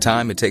counted the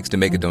time it takes to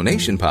make a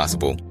donation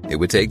possible, it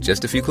would take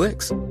just a few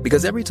clicks.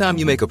 Because every time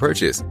you make a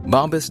purchase,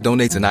 Bombas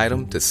donates an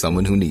item to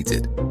someone who needs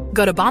it.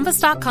 Go to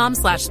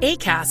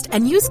bombas.com/ACAST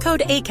and use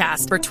code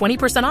ACAST for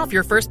 20% off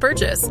your first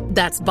purchase.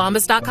 That's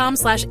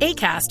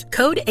bombas.com/ACAST,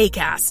 code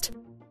ACAST.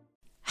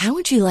 How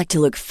would you like to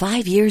look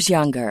 5 years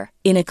younger?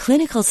 In a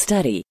clinical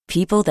study,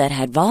 people that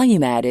had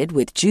volume added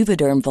with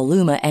Juvederm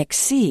Voluma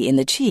XC in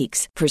the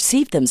cheeks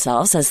perceived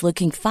themselves as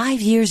looking 5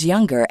 years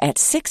younger at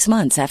 6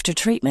 months after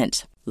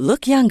treatment.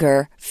 Look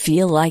younger,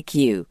 feel like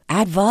you.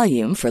 Add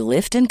volume for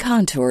lift and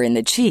contour in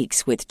the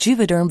cheeks with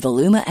Juvederm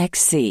Voluma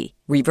XC.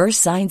 Reverse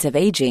signs of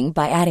aging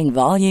by adding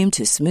volume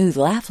to smooth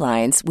laugh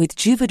lines with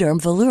Juvederm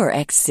Volure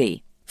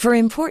XC. For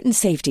important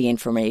safety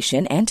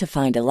information and to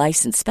find a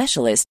licensed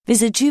specialist,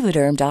 visit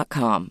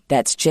Juvederm.com.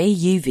 That's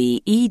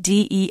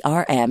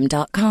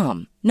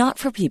JUVEDERM.com. Not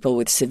for people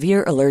with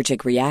severe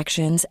allergic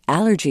reactions,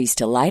 allergies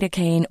to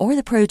lidocaine, or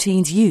the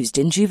proteins used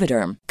in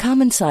Juvederm.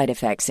 Common side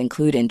effects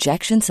include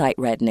injection site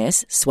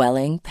redness,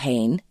 swelling,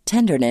 pain,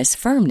 tenderness,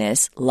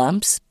 firmness,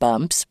 lumps,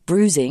 bumps,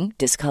 bruising,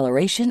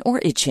 discoloration,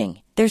 or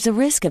itching. There's a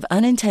risk of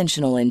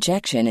unintentional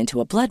injection into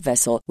a blood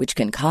vessel, which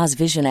can cause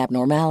vision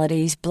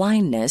abnormalities,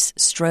 blindness,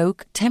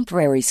 stroke,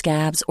 temporary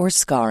scabs, or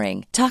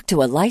scarring. Talk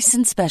to a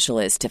licensed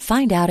specialist to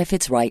find out if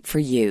it's right for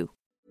you.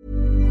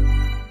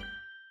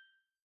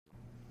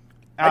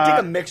 I take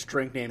a mixed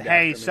drink named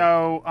after me.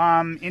 So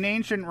in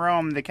ancient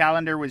Rome, the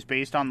calendar was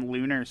based on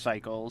lunar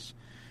cycles,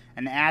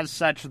 and as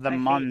such, the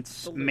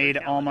months made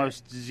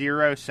almost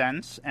zero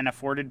sense and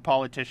afforded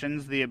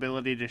politicians the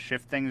ability to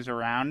shift things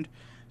around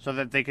so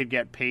that they could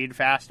get paid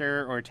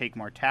faster or take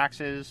more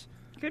taxes.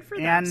 Good for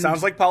them.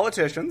 Sounds like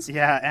politicians.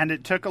 Yeah, and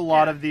it took a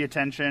lot of the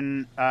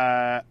attention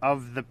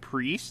of the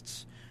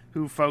priests,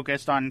 who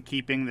focused on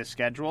keeping the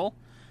schedule.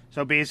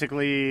 So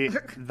basically,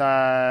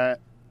 the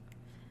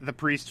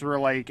priests were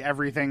like,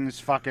 everything's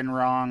fucking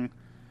wrong.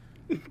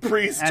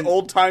 Priests,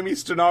 old-timey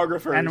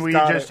stenographers. And we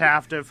just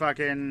have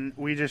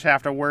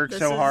to work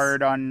so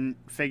hard on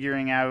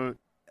figuring out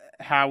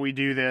how we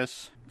do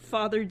this.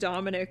 Father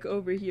Dominic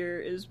over here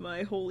is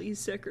my holy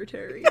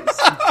secretary. So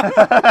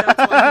that's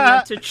why he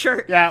went to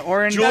church. Yeah,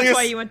 Orange. That's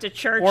why you went to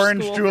church.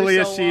 Orange school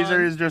Julius for so Caesar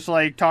long. is just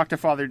like, talk to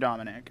Father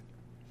Dominic.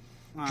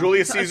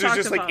 Julius Caesar's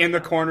just like in the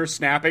corner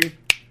snapping.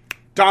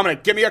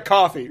 Dominic, give me a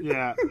coffee.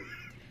 Yeah.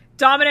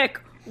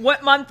 Dominic,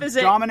 what month is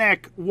it?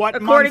 Dominic, what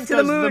according month to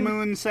does the the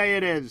moon say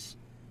it is?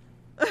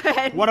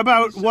 What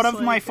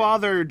of my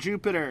father,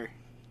 Jupiter?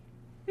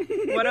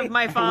 What of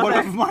my father? What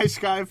of my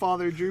sky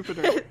father,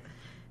 Jupiter?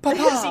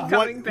 Is he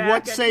coming back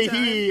what say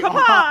anytime? he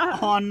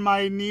Papa! on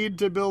my need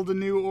to build a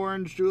new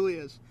Orange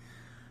Julius?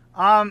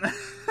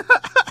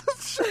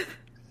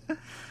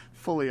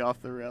 Fully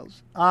off the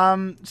rails.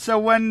 So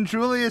when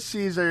Julius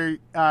Caesar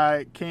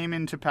came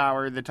into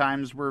power, the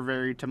times were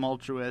very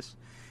tumultuous,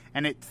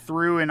 and it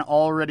threw an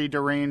already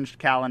deranged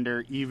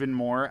calendar even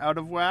more out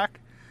of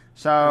whack.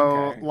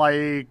 So,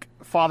 like,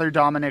 Father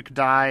Dominic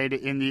died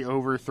in the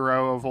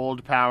overthrow of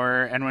old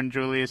power, and when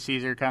Julius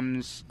Caesar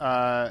comes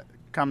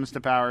to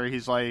power,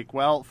 he's like,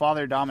 well,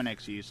 Father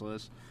Dominic's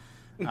useless.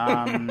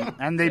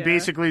 And they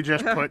basically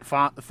just put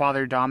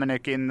Father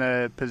Dominic in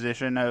the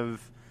position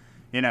of,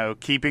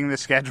 keeping the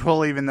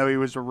schedule, even though he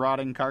was a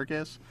rotting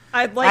carcass.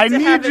 I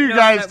need you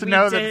guys to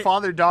know that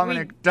Father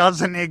Dominic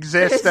doesn't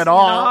exist at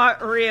all.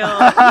 Not real.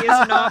 He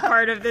is not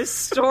part of this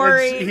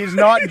story. He's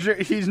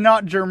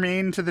not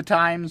germane to the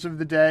times of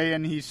the day,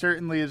 and he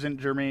certainly isn't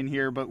germane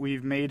here, but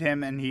we've made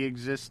him, and he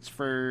exists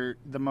for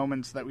the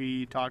moments that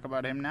we talk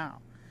about him now.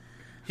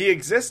 He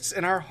exists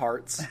in our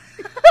hearts.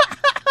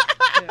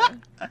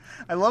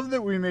 I love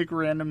that we make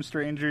random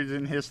strangers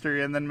in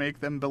history and then make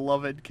them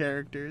beloved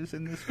characters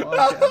in this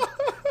podcast.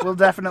 We'll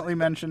definitely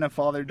mention a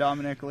Father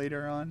Dominic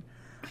later on.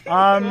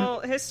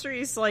 Well,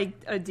 history's like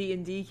a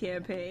D&D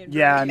campaign.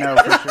 Yeah, no,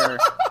 for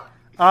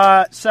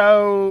sure.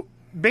 So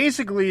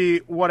basically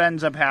what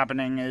ends up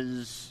happening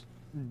is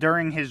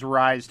during his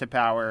rise to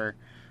power,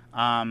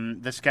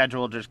 the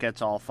schedule just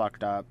gets all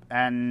fucked up,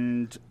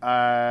 and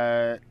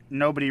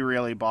nobody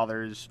really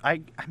bothers.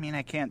 I mean,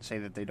 I can't say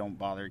that they don't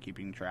bother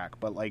keeping track,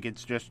 but like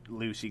it's just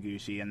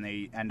loosey-goosey, and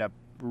they end up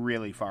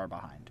really far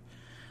behind.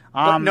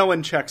 But no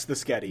one checks the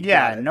scheddy.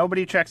 Yeah,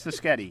 nobody checks the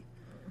scheddy.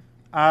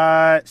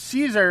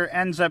 Caesar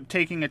ends up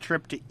taking a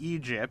trip to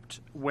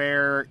Egypt,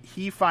 where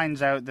he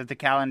finds out that the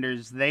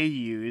calendars they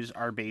use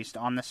are based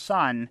on the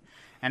sun,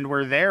 and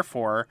were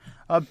therefore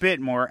a bit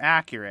more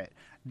accurate,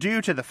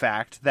 due to the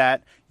fact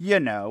that,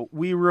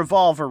 we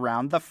revolve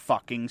around the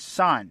fucking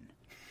sun.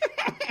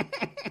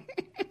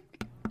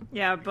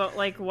 Yeah, but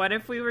like, what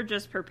if we were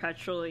just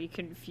perpetually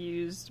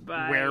confused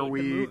by where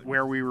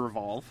we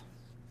revolve?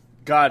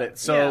 Got it.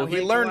 So he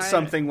learned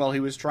something while he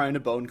was trying to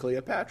bone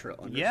Cleopatra.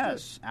 Understood.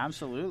 Yes,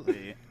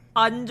 absolutely.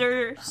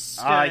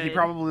 Understood. He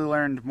probably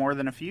learned more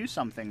than a few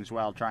somethings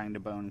while trying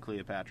to bone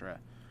Cleopatra.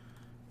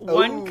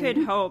 One could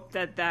hope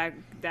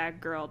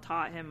that girl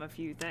taught him a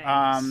few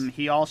things.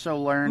 He also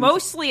learned...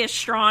 Mostly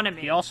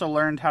astronomy. He also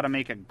learned how to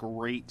make a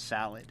great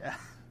salad.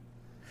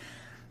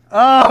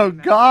 Oh,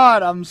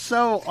 God, I'm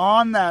so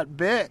on that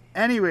bit.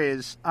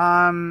 Anyways,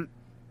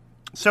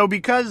 so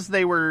because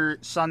they were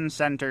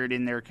sun-centered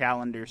in their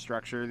calendar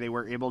structure, they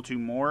were able to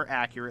more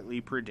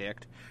accurately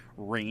predict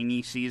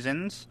rainy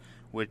seasons,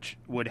 which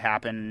would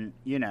happen,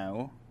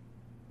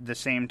 the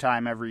same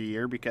time every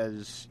year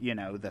because,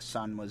 the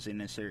sun was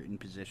in a certain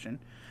position,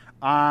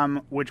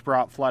 which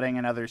brought flooding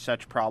and other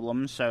such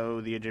problems.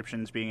 So the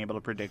Egyptians being able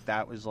to predict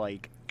that was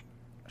like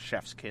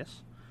chef's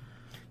kiss.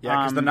 Yeah,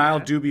 because the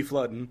Nile do be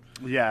flooding.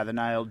 Yeah, the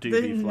Nile do be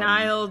flooding. The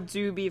Nile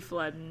do be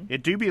flooding.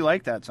 It do be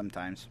like that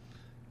sometimes.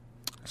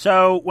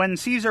 So when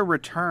Caesar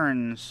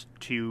returns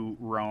to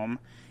Rome,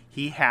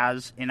 he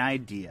has an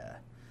idea.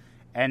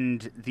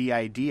 And the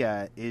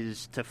idea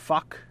is to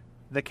fuck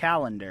the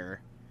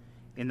calendar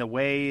in the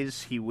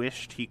ways he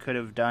wished he could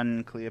have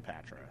done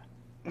Cleopatra.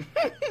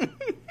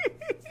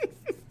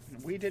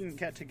 We didn't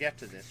get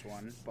to this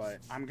one, but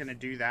I'm going to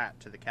do that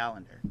to the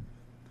calendar.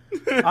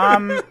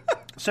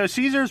 So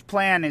Caesar's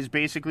plan is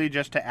basically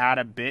just to add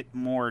a bit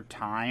more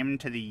time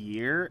to the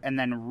year and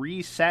then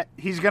reset.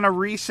 He's going to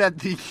reset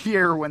the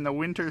year when the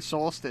winter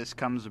solstice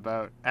comes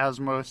about,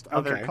 as most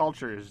other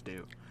cultures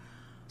do.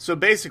 So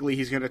basically,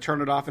 he's going to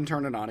turn it off and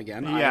turn it on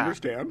again. Yeah. I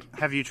understand.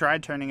 Have you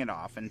tried turning it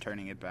off and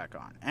turning it back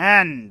on?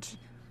 And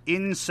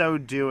in so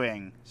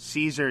doing,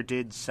 Caesar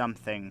did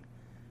something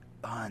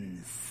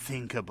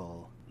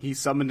unthinkable. He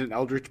summoned an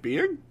eldritch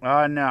being?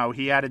 No.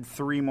 He added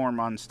 3 more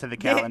months to the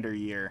calendar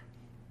year.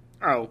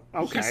 Oh,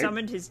 okay. He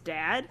summoned his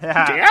dad?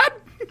 Dad?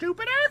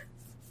 Jupiter?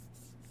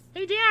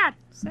 Hey, Dad.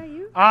 Is that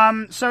you?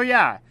 So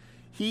yeah.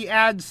 He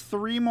adds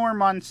 3 more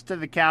months to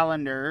the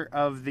calendar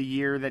of the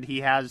year that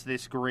he has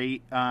this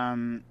great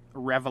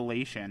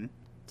revelation.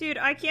 Dude,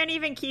 I can't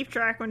even keep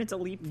track when it's a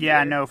leap year.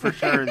 Yeah, no, for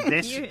sure.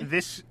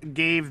 This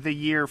gave the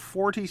year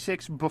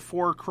 46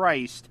 before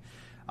Christ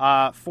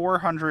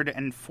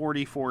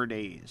 444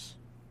 days.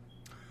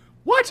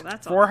 What? Well,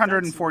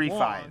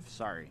 445,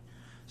 sorry.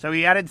 So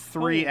he added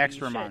 3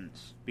 extra shit.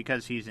 months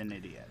because he's an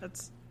idiot.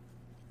 That's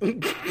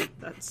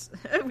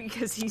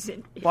because he's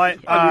an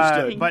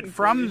idiot. But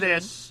from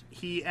this,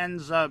 he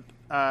ends up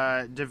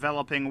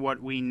developing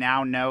what we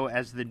now know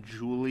as the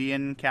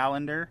Julian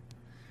calendar.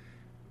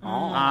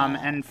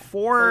 And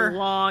for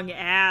long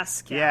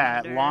ass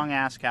calendar. Yeah, long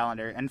ass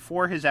calendar. And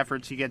for his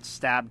efforts, he gets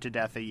stabbed to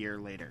death a year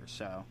later.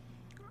 So.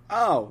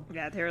 Oh.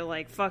 Yeah, they're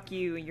like, fuck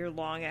you and your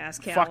long-ass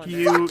calendar. Fuck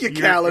you, Fuck your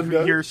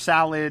calendar. Your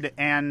salad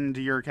and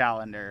your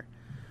calendar.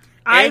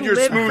 I And your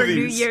live for smoothies.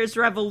 New Year's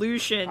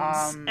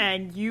revolutions,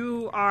 and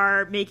you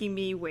are making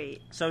me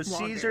wait. So longer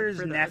Caesar's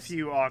for those.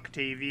 nephew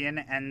Octavian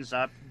ends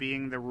up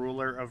being the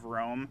ruler of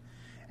Rome,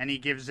 and he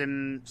gives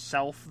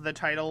himself the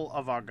title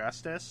of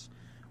Augustus,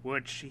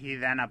 which he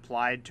then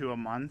applied to a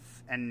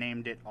month and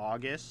named it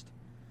August.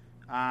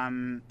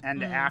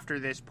 After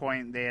this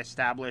point, they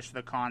established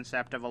the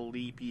concept of a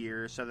leap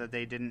year so that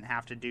they didn't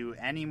have to do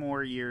any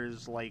more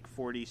years like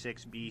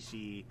 46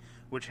 BC,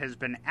 which has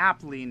been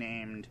aptly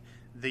named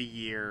the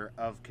Year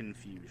of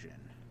Confusion.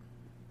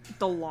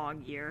 The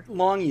long year.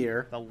 Long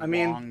year. The I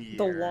mean, long year.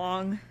 The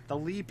long... The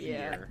leap Yeah.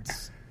 year.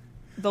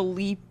 The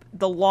leap...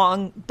 The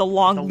long... The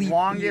long The leap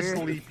longest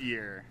year. leap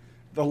year.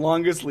 the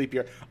longest leap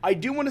year. I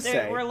do want to Dude,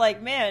 say... we're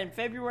like, man,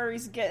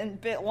 February's getting a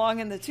bit long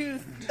in the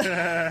tooth.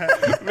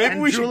 maybe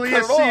And we Julius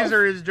should cut it off.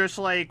 Caesar is just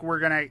like, we're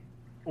gonna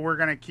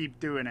keep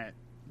doing it.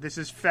 This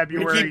is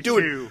February keep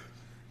doing 2.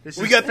 This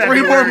We is got 3 more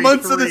February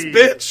months of this 3.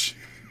 bitch.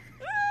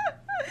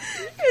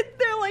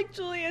 They're like,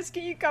 Julius,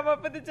 can you come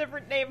up with a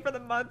different name for the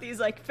month? He's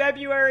like,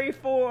 February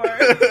 4.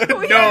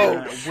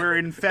 No. We're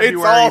in February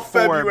It's all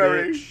 4,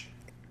 February. bitch.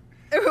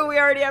 We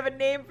already have a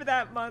name for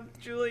that month,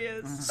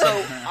 Julius. So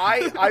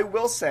I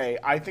will say,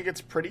 I think it's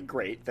pretty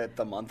great that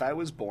the month I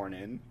was born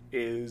in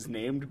is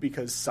named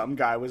because some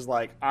guy was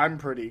like, I'm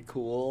pretty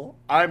cool.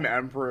 I'm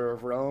Emperor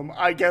of Rome.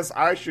 I guess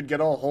I should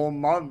get a whole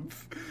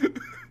month.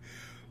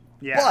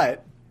 Yeah.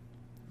 But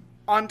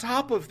on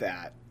top of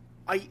that,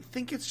 I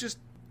think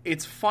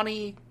it's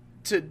funny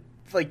to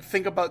like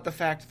think about the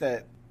fact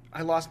that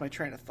I lost my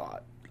train of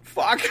thought.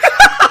 Fuck.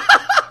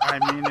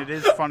 I mean, it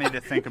is funny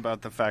to think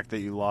about the fact that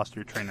you lost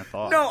your train of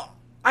thought. No,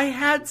 I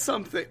had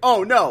something.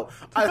 Oh no,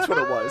 that's what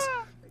it was.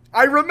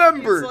 I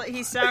remembered.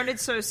 He sounded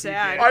so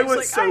sad. I He was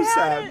like, so "I had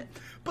sad. it."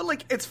 But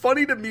like, it's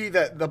funny to me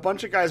that the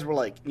bunch of guys were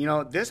like, you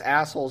know, this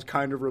asshole's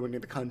kind of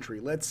ruining the country.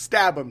 Let's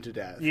stab him to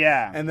death.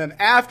 Yeah. And then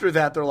after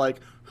that, they're like,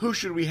 who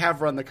should we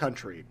have run the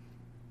country?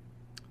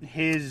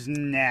 His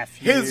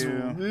nephew. His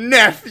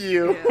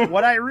nephew.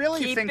 What I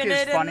really Keeping think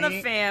is it in funny,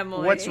 the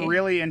family. what's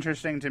really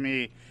interesting to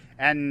me,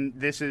 and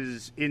this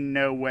is in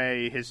no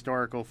way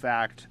historical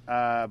fact,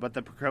 but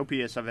the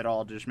Procopius of it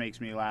all just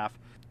makes me laugh.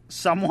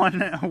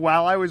 Someone,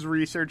 while I was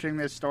researching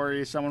this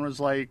story, someone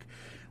was like,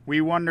 we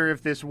wonder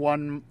if this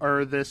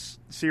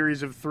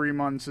series of 3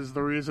 months is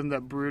the reason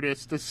that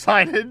Brutus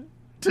decided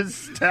to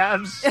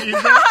stab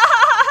Caesar.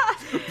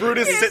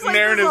 Brutus He's sitting like,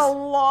 there in this his... is the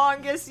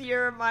longest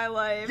year of my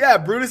life. Yeah,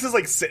 Brutus is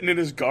like sitting in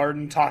his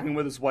garden talking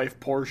with his wife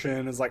Portia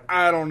and is like,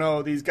 I don't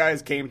know, these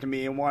guys came to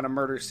me and want to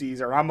murder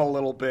Caesar. I'm a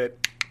little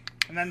bit...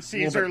 And then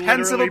Caesar bit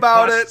pensive literally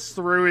about busts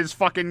through his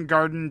fucking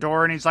garden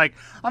door and he's like,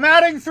 I'm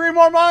adding 3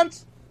 more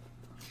months!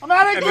 I'm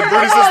adding And 3 then more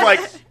Brutus months! is like,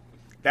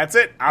 that's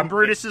it.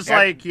 Brutus is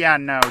like, yeah,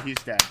 no, he's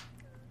dead.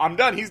 I'm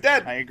done. He's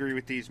dead. I agree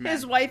with these men.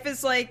 His wife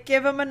is like,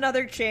 give him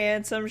another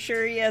chance. I'm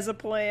sure he has a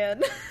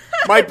plan.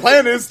 My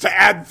plan is to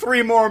add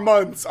 3 more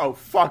months. Oh,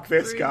 fuck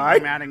this guy.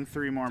 I'm adding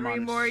 3 more months.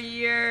 3 more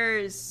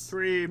years.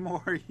 3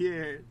 more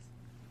years.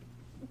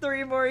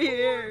 3 more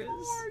years. 3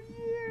 more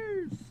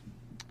years.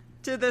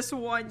 To this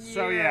 1 year.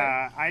 So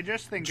yeah, I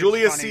just think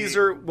Julius it's funny.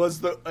 Caesar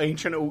was the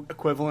ancient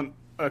equivalent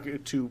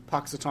to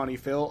Puxatawny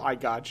Phil. I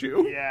got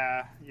you.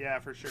 Yeah,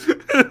 for sure.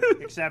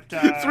 Except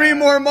 3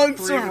 more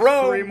months of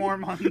Rome. 3 more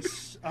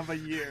months of a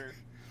year.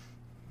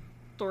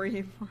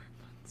 3 more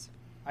months.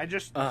 I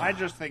just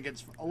think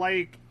it's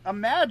like,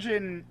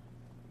 imagine.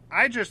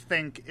 I just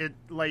think it,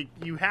 like,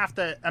 you have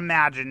to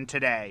imagine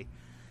today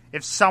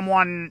if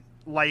someone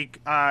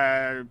like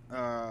Chester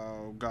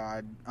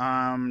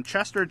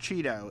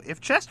Cheeto,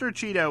 if Chester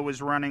Cheeto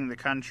was running the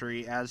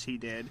country as he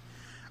did,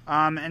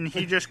 and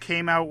he just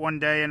came out one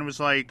day and was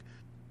like,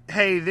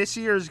 hey, this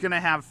year is going to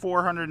have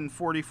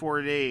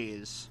 444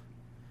 days.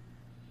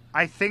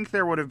 I think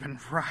there would have been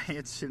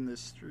riots in the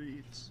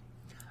streets.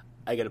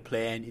 I got a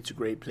plan. It's a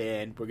great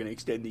plan. We're going to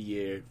extend the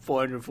year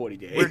 440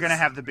 days. We're going to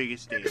have the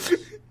biggest days.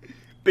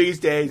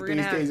 biggest days We're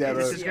gonna days have- ever.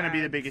 This is going to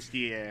be the biggest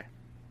year.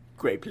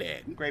 Great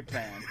plan. Great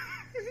plan.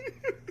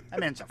 That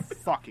man's a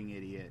fucking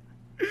idiot.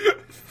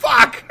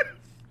 Fuck!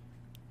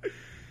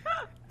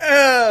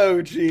 Oh,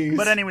 jeez.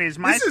 But anyways,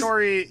 my This is-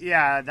 story,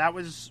 yeah, that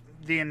was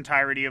the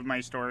entirety of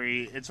my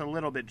story. It's a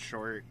little bit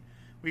short.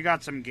 We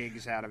got some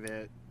gigs out of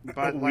it.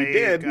 But, We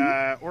did.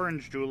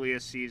 Orange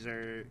Julius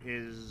Caesar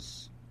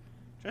is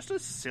just a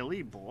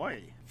silly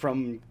boy.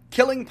 From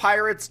killing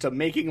pirates to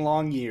making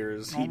long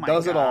years, he Oh my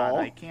does it God, all.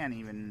 I can't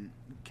even...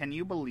 Can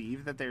you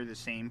believe that they're the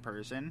same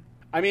person?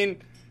 I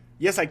mean,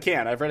 Yes, I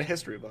can. I've read a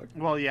history book.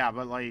 Well, yeah,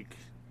 but,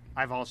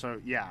 I've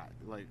also... Yeah,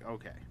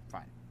 okay,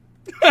 fine.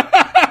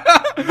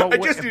 I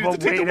just needed to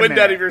take the wind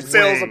out of your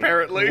sails,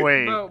 apparently.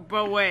 Wait.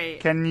 But wait.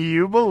 Can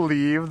you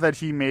believe that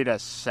he made a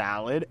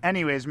salad?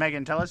 Anyways,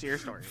 Megan, tell us your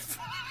story.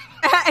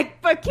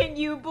 But can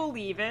you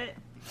believe it?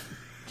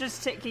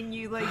 Can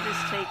you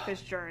just take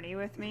this journey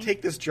with me?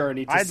 Take this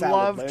journey to I'd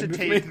Salad love to Land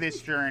take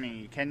this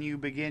journey. Can you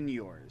begin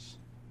yours?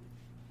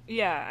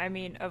 Yeah, I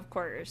mean, of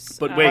course.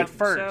 But wait,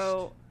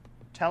 first,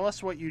 tell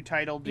us what you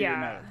titled your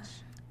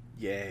notes.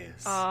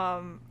 Yes.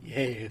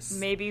 Yes.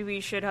 Maybe we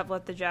should have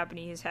let the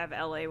Japanese have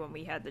LA when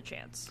we had the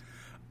chance.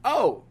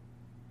 Oh,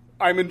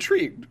 I'm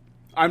intrigued.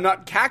 I'm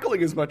not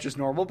cackling as much as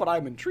normal, but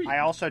I'm intrigued. I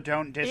also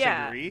don't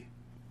disagree.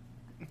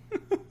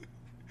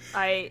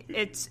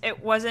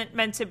 It wasn't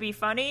meant to be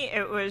funny.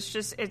 It was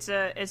just it's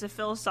a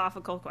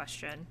philosophical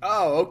question.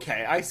 Oh,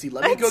 okay. I see.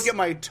 Let me go get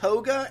my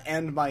toga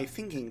and my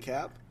thinking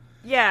cap.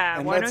 Yeah,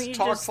 and why let's don't you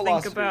talk just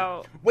philosophy. think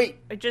about... Wait.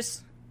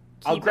 Just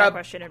keep that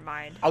question in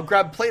mind. I'll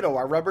grab Play-Doh,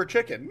 our rubber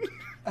chicken.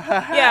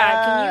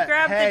 Yeah, can you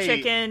grab the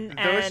chicken?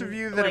 Those of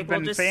you that have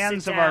been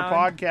fans of our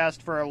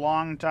podcast for a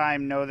long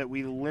time know that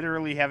we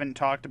literally haven't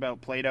talked about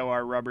Play-Doh,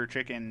 our rubber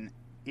chicken,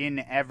 in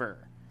ever.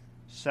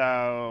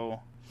 So...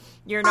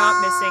 You're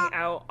not missing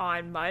out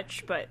on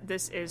much, but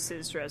this is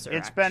his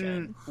resurrection. It's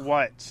been,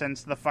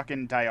 since the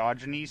fucking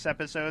Diogenes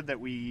episode that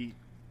we...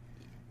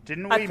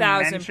 Didn't we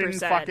mention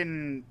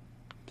fucking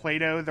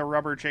Play-Doh, the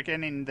rubber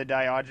chicken, in the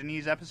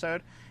Diogenes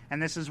episode?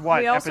 And this is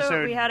we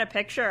had a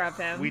picture of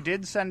him. We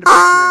did send a picture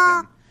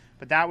of him.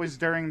 But that was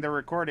during the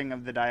recording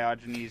of the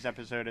Diogenes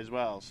episode as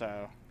well,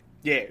 so...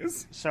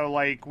 Yes. So,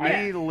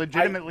 we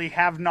legitimately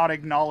have not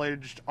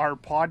acknowledged our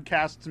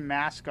podcast's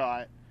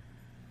mascot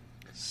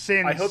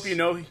since... I hope you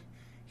know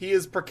he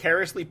is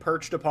precariously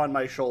perched upon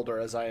my shoulder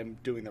as I am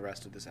doing the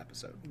rest of this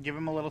episode. Give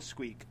him a little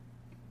squeak.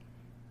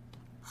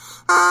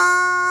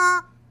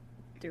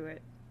 Do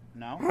it.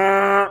 No?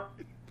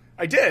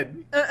 I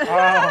did.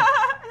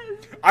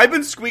 I've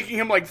been squeaking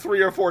him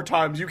 3 or 4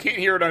 times. You can't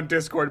hear it on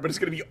Discord, but it's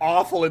going to be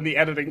awful in the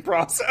editing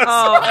process.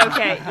 Oh,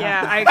 okay.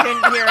 Yeah, I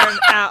couldn't hear him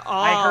at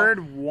all. I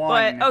heard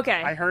one. But,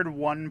 okay. I heard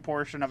one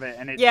portion of it,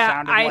 and it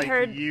sounded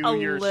like you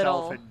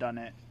yourself had done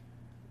it.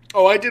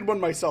 Oh, I did one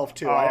myself,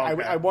 too. Oh,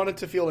 okay. I wanted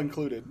to feel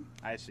included.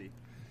 I see.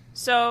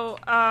 So,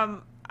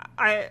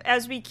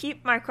 as we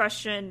keep my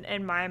question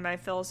in mind, my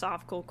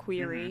philosophical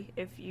query,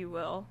 if you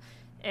will,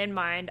 in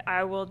mind,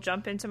 I will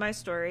jump into my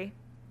story.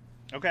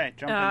 Okay,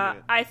 jump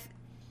into it.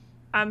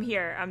 I'm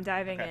here. I'm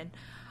diving in.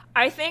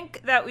 I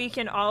think that we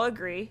can all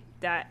agree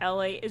that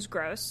LA is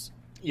gross.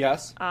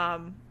 Yes.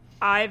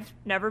 I've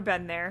never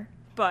been there,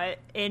 but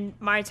in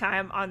my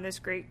time on this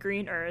great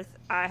green earth,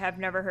 I have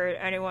never heard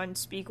anyone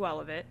speak well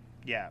of it.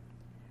 Yeah.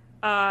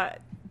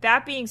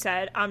 That being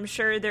said, I'm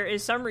sure there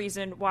is some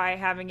reason why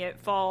having it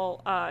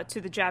fall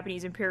to the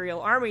Japanese Imperial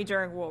Army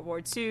during World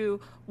War II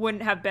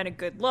wouldn't have been a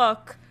good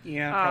look.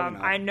 Yeah, probably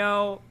not. I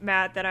know,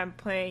 Matt, that I'm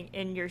playing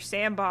in your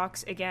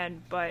sandbox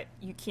again, but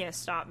you can't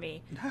stop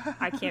me.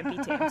 I can't be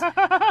tamed.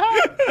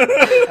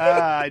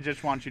 I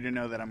just want you to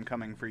know that I'm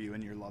coming for you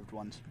and your loved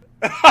ones.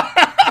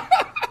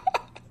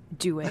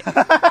 Do it.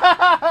 Done.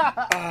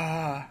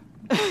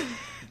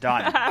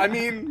 I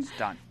mean... It's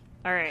done.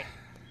 All right.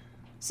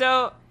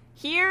 So...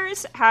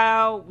 here's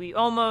how we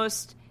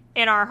almost,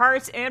 in our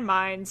hearts and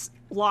minds,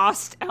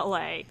 lost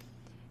LA.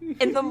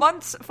 In the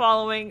months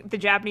following the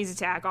Japanese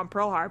attack on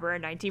Pearl Harbor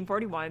in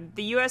 1941,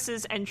 the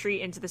U.S.'s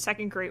entry into the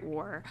Second Great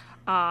War,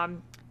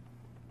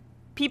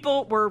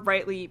 people were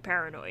rightly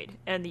paranoid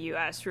in the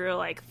U.S. We were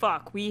like,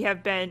 fuck, we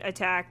have been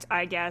attacked,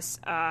 I guess,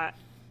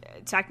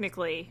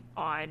 technically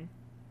on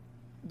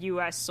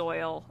U.S.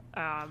 soil.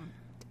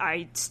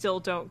 I still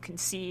don't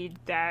concede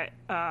that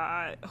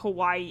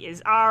Hawaii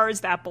is ours.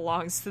 That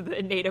belongs to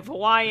the native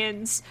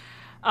Hawaiians.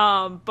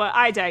 But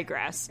I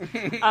digress.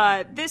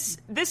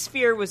 This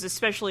fear was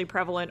especially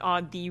prevalent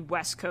on the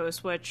West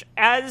Coast, which,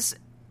 as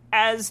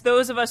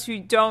those of us who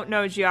don't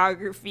know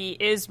geography,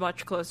 is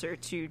much closer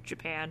to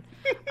Japan,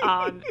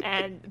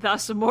 and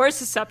thus more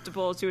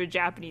susceptible to a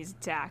Japanese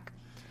attack.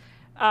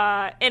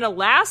 In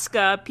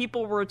Alaska,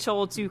 people were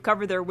told to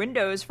cover their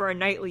windows for a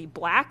nightly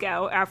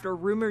blackout after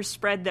rumors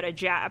spread that a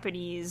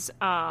Japanese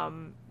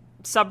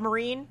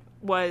submarine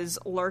was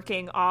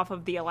lurking off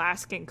of the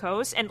Alaskan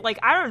coast. And,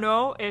 I don't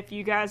know if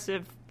you guys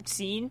have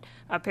seen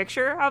a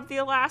picture of the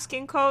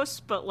Alaskan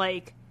coast, but,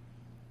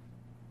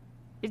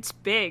 it's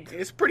big.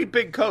 It's a pretty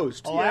big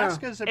coast.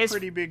 Alaska's a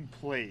pretty big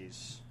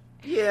place.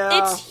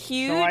 Yeah. It's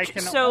huge. So I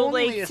can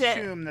only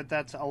assume that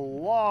that's a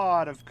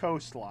lot of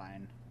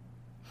coastline.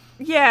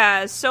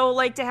 Yeah, so,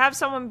 to have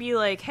someone be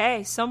like,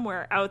 hey,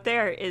 somewhere out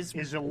there is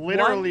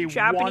literally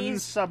one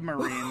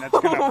submarine that's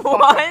going to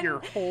fuck up your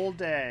whole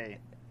day.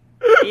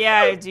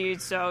 Yeah,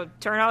 dude, so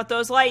turn out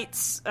those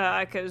lights,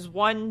 because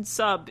one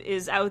sub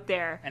is out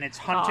there. And it's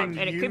hunting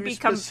and you it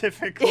could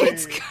specifically.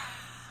 It's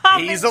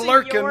coming He's a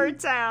lurkin'. to your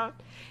town.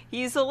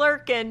 He's a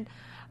lurkin'.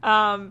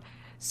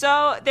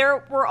 So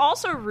there were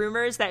also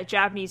rumors that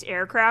Japanese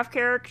aircraft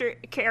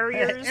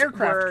carriers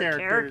aircraft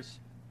characters.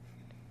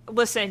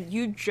 Listen,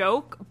 you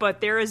joke,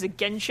 but there is a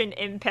Genshin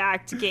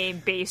Impact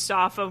game based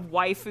off of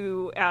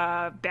waifu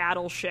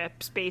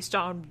battleships, based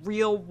on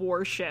real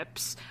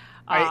warships.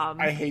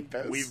 I hate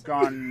this. We've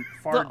gone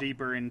far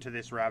deeper into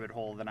this rabbit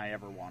hole than I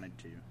ever wanted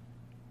to.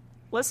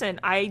 Listen,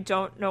 I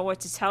don't know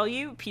what to tell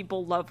you.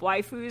 People love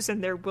waifus,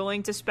 and they're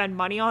willing to spend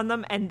money on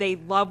them, and they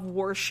love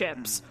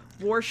warships.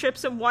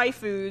 Warships and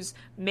waifus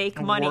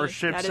make money.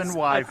 Warships and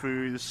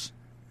waifus.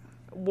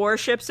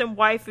 Warships and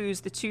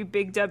waifus, the two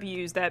big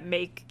W's that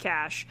make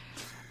cash.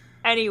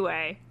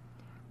 Anyway,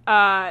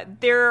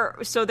 there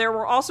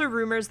were also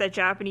rumors that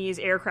Japanese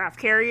aircraft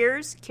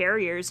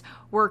carriers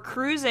were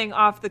cruising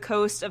off the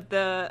coast of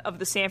the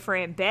San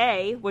Fran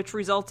Bay, which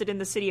resulted in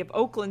the city of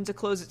Oakland to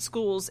close its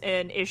schools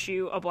and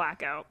issue a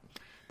blackout.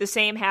 The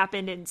same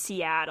happened in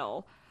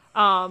Seattle.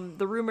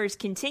 The rumors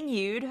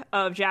continued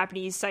of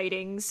Japanese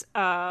sightings,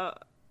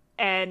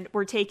 and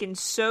were taken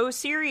so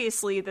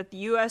seriously that the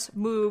U.S.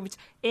 moved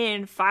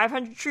in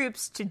 500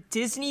 troops to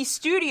Disney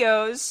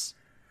Studios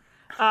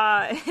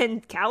in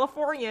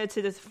California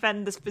to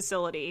defend this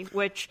facility,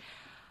 which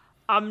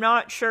I'm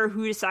not sure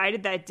who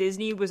decided that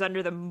Disney was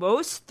under the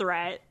most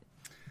threat.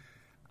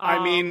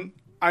 I mean,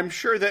 I'm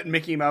sure that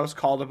Mickey Mouse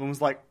called up and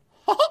was like,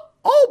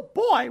 oh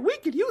boy, we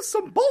could use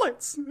some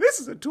bullets. This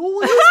is a tool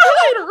we'll use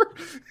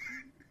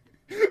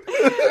later.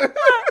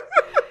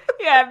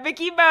 Yeah,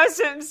 Mickey Mouse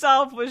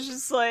himself was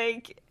just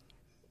like,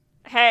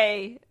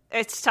 hey,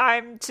 it's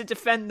time to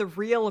defend the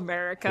real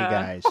America. Hey,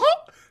 guys.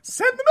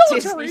 Send the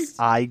military.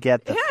 I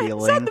get the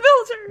feeling send the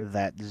military.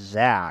 that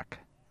Zach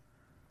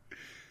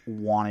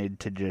wanted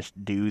to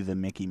just do the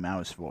Mickey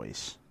Mouse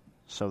voice.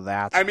 So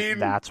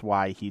that's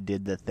why he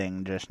did the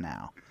thing just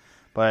now.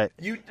 But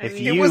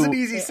it was an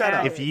easy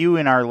setup. If you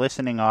in our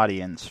listening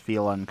audience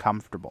feel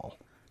uncomfortable,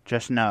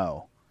 just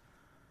know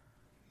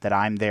that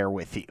I'm there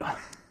with you.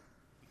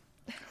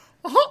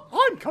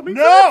 I'm coming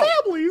for your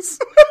families.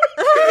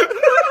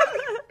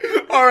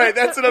 All right,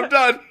 that's it. I'm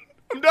done.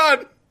 It was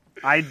good.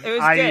 I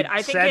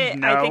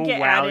think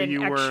it added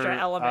an extra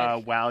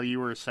element. While you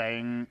were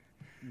saying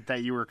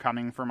that you were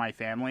coming for my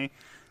family.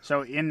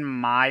 So in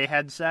my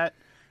headset,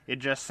 it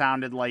just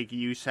sounded like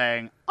you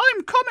saying,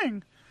 I'm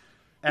coming!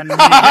 And me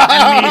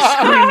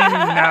screaming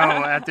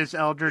no at this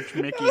Eldritch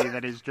Mickey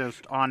that is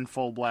just on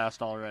full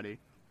blast already.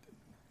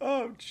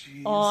 Oh,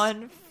 jeez.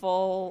 On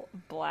full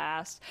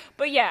blast.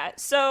 But yeah,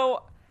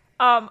 so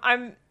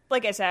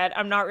like I said,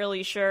 I'm not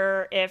really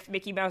sure if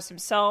Mickey Mouse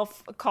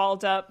himself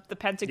called up the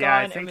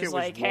Pentagon and was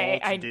like,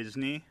 hey,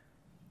 Disney.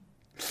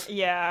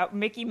 Yeah,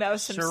 Mickey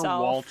Mouse himself. Sir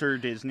Walter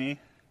Disney.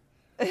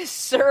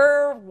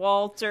 Sir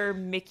Walter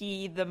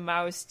Mickey the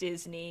Mouse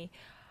Disney,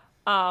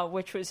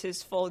 which was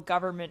his full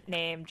government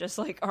name, just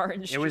like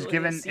Orange Julius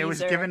Caesar. It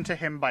was given to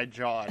him by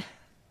Jod.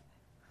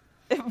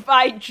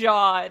 By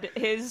Jod,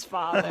 his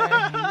father.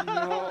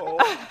 No.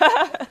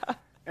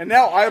 And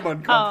now I'm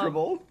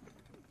uncomfortable.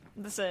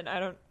 Listen, I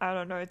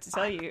don't know what to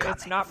tell you.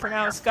 It's not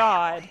pronounced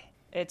God.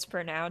 It's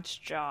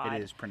pronounced Jod.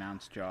 It is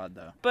pronounced Jod,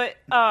 though. But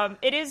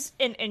it is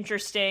an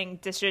interesting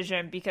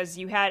decision because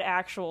you had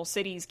actual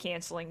cities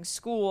canceling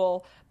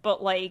school,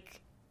 but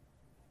like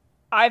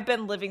I've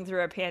been living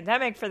through a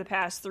pandemic for the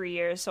past 3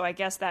 years, so I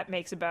guess that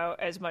makes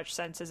about as much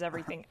sense as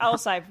everything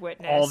else I've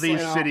witnessed. All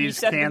these cities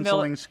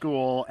canceling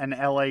school, and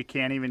LA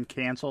can't even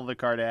cancel the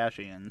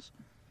Kardashians.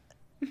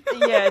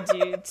 Yeah,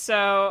 dude.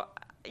 So,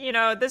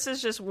 this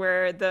is just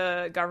where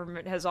the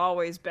government has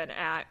always been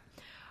at.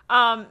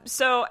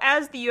 So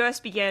as the U.S.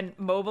 began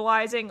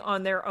mobilizing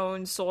on their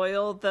own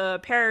soil, the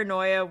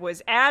paranoia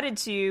was added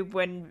to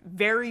when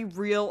very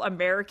real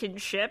American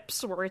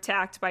ships were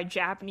attacked by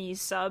Japanese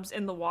subs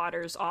in the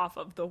waters off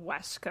of the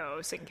West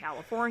Coast in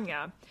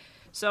California.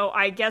 So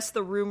I guess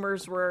the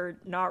rumors were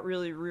not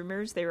really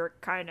rumors. They were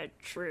kind of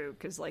true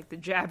because, the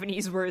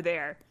Japanese were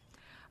there.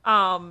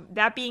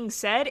 That being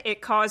said, it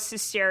caused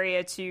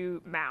hysteria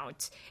to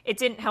mount. It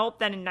didn't help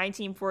that in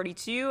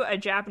 1942, a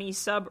Japanese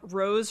sub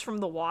rose from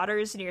the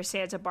waters near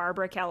Santa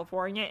Barbara,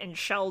 California, and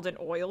shelled an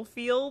oil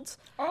field.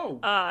 Oh.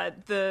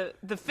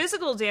 The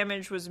physical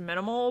damage was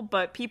minimal,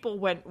 but people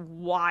went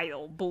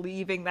wild,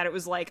 believing that it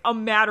was a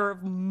matter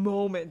of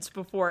moments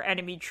before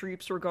enemy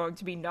troops were going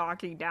to be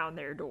knocking down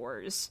their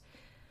doors.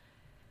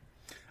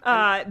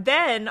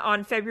 Then,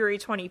 on February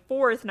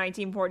 24th,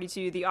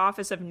 1942, the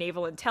Office of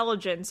Naval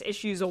Intelligence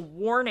issues a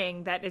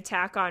warning that an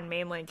attack on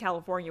mainland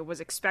California was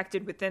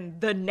expected within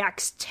the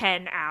next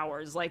 10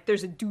 hours.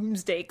 There's a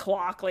doomsday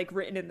clock,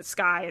 written in the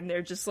sky, and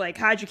they're just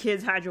hide your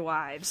kids, hide your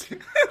wives.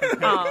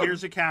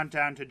 Here's a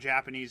countdown to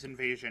Japanese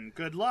invasion.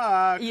 Good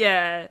luck!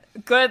 Yeah,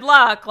 good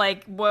luck.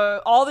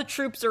 All the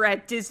troops are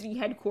at Disney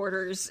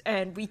headquarters,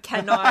 and we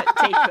cannot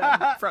take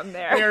them from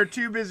there. They are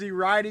too busy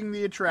riding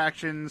the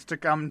attractions to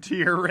come to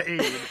your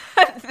raid.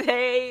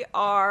 They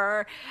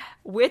are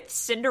with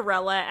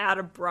Cinderella at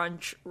a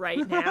brunch right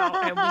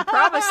now, and we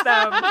promise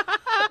them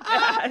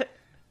that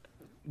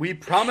We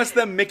promised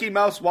them Mickey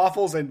Mouse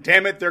waffles, and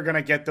damn it, they're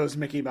gonna get those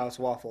Mickey Mouse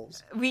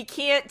waffles. We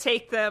can't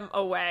take them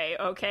away,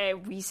 okay?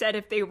 We said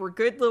if they were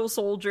good little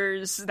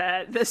soldiers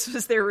that this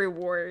was their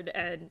reward,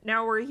 and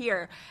now we're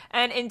here.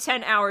 And in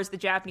 10 hours, the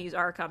Japanese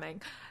are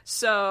coming.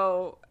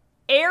 So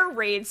air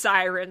raid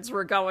sirens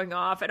were going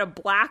off, and a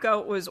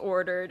blackout was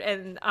ordered,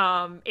 and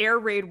air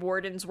raid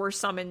wardens were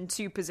summoned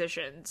to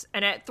positions.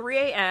 And at 3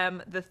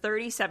 a.m., the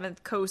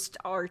 37th Coast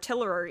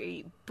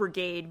Artillery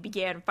Brigade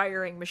began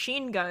firing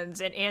machine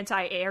guns and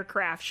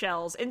anti-aircraft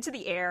shells into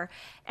the air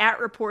at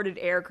reported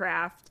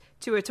aircraft,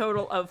 to a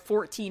total of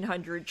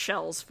 1,400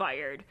 shells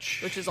fired,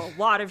 which is a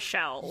lot of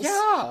shells.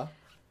 Yeah.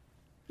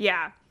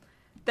 Yeah.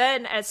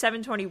 Then at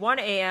 7:21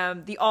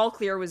 a.m., the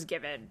all-clear was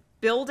given.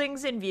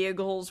 Buildings and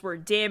vehicles were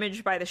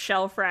damaged by the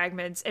shell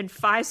fragments, and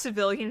 5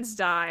 civilians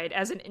died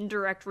as an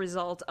indirect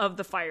result of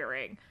the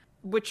firing,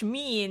 which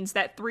means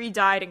that 3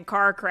 died in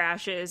car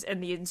crashes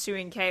and the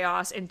ensuing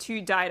chaos, and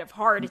 2 died of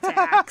heart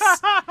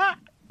attacks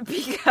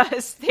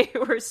because they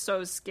were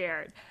so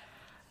scared.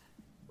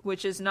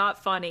 Which is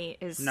not funny,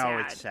 is sad. No,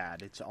 it's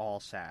sad. It's all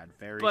sad.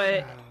 Very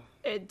sad.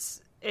 But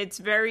it's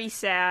very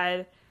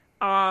sad,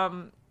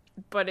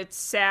 but it's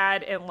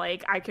sad and,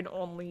 like, I can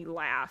only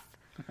laugh.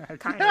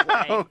 Kind of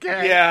way.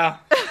 Okay. Yeah.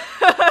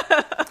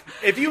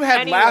 If you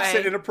had laughs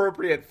at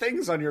inappropriate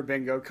things on your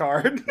bingo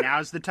card.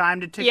 Now's the time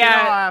to tick it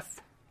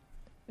off.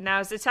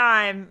 Now's the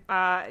time.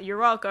 You're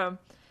welcome.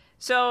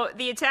 So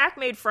the attack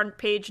made front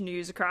page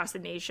news across the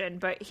nation,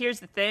 but here's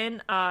the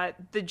thing.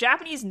 The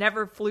Japanese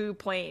never flew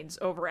planes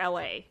over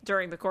LA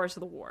during the course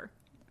of the war.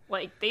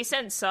 Like, they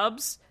sent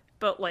subs,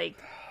 but, like,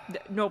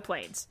 no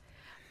planes.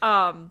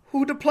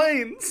 Who the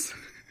planes?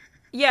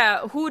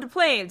 Yeah, who the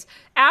planes?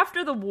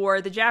 After the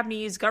war, the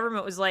Japanese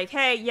government was like,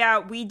 hey, yeah,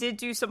 we did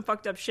do some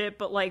fucked up shit,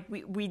 but, like,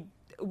 we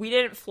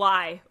didn't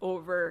fly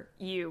over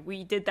you.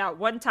 We did that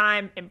one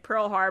time in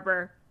Pearl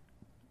Harbor,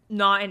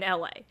 not in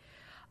LA.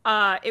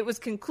 It was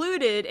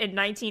concluded in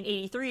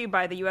 1983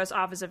 by the U.S.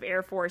 Office of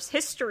Air Force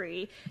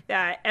History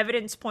that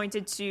evidence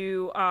pointed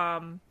to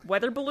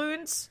weather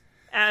balloons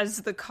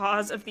as the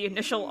cause of the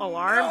initial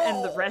alarm,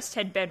 and the rest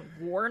had been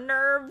war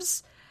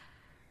nerves.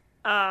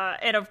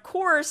 And of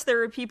course,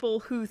 there are people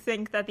who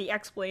think that the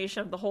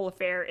explanation of the whole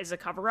affair is a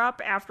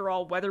cover-up. After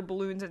all, weather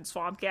balloons and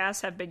swamp gas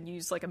have been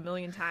used like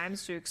 1,000,000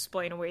 times to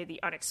explain away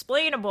the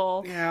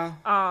unexplainable. Yeah.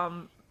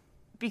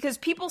 Because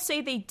people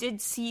say they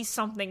did see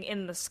something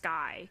in the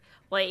sky.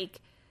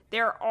 Like,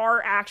 there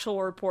are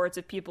actual reports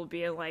of people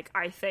being like,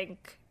 I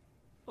think,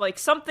 like,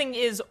 something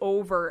is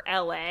over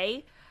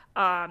LA.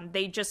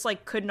 They just,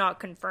 like, could not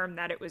confirm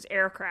that it was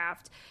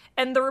aircraft.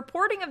 And the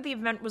reporting of the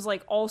event was,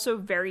 like, also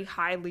very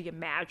highly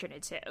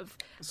imaginative.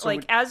 So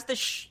like, as the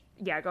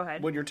yeah, go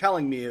ahead. What you're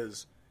telling me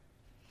is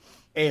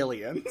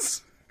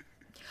aliens.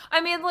 I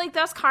mean, like,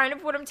 that's kind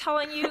of what I'm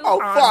telling you. Oh,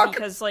 fuck!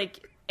 Because,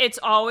 like, it's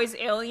always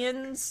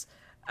aliens.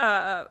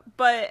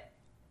 But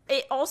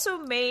it also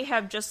may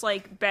have just,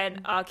 like,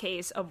 been a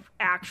case of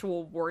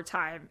actual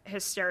wartime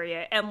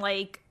hysteria. And,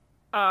 like,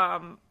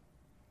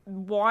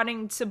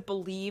 wanting to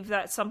believe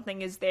that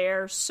something is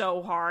there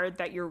so hard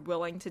that you're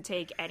willing to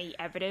take any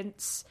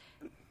evidence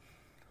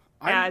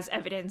as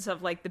evidence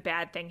of, like, the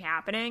bad thing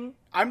happening.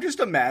 I'm just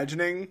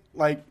imagining,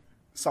 like,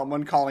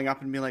 someone calling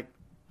up and being like,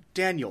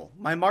 Daniel,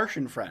 my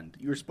Martian friend,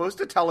 you're supposed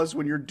to tell us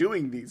when you're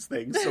doing these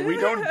things so we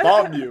don't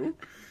bomb you.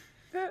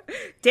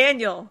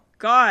 Daniel,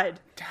 God,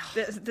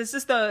 this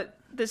is the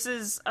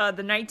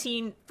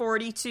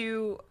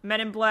 1942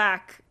 Men in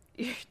Black.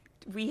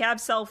 We have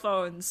cell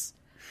phones.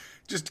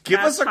 Just give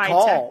us a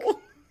call. Tech.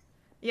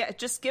 Yeah,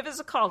 just give us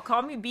a call.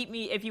 Call me, beep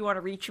me if you want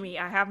to reach me.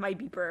 I have my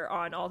beeper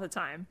on all the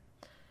time.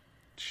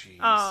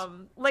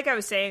 Jeez. Like I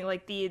was saying,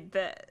 like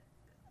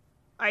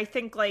I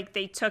think, like,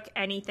 they took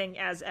anything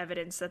as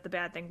evidence that the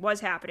bad thing was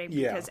happening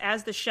because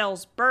as the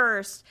shells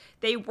burst,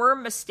 they were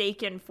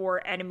mistaken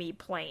for enemy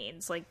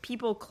planes. Like,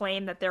 people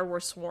claim that there were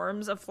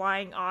swarms of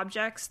flying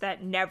objects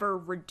that never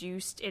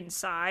reduced in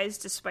size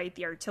despite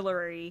the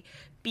artillery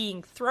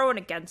being thrown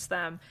against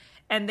them.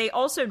 And they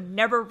also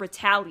never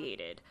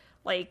retaliated.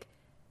 Like,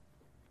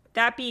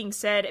 that being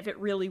said, if it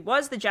really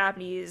was the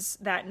Japanese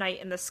that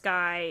night in the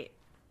sky,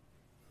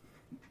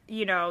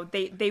 you know,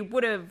 they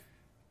would have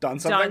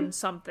done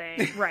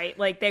something, right?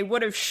 Like, they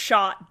would have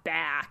shot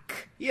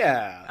back.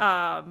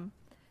 Yeah.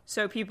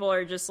 So people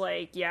are just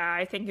like, yeah,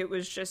 I think it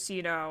was just,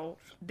 you know,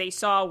 they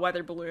saw a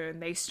weather balloon,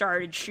 they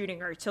started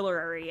shooting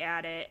artillery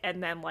at it,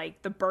 and then,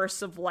 like, the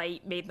bursts of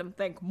light made them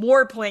think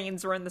more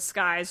planes were in the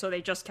sky, so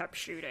they just kept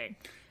shooting.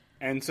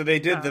 And so they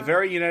did the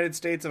very United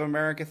States of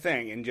America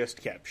thing and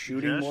just kept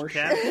shooting more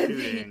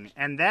shit.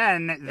 And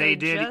then they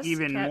did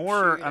even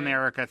more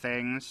America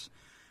things,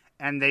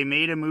 and they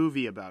made a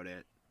movie about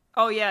it.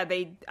 Oh yeah,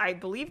 I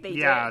believe they did.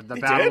 Yeah, the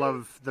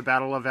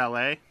Battle of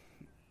LA.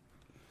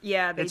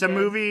 Yeah, it's a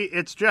movie.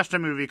 It's just a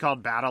movie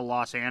called Battle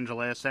Los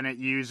Angeles, and it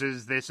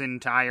uses this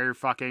entire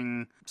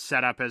fucking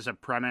setup as a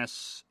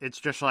premise.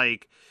 It's just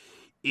like,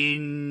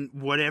 in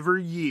whatever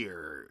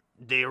year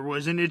there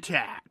was an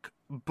attack,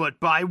 but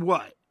by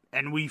what?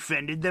 And we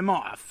fended them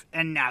off,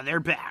 and now they're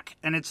back.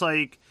 And it's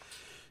like,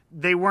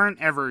 they weren't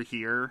ever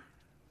here.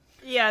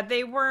 Yeah,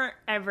 they weren't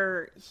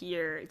ever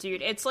here,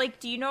 dude. It's like,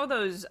 do you know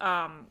those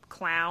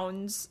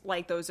clowns,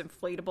 like those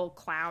inflatable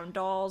clown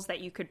dolls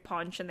that you could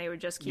punch and they would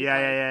just keep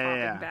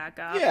popping back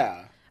up?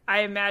 Yeah.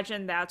 I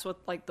imagine that's what,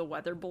 like, the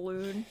weather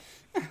balloon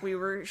we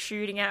were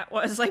shooting at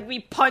was. Like, we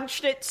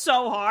punched it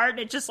so hard,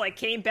 it just, like,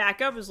 came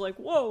back up. It was like,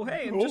 whoa,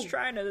 hey, I'm just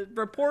trying to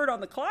report on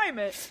the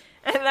climate.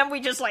 And then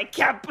we just, like,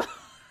 kept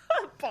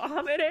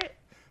bombing it.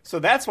 So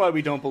that's why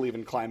we don't believe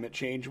in climate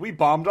change. We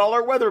bombed all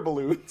our weather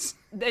balloons.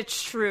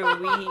 That's true.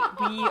 We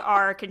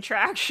are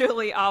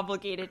contractually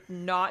obligated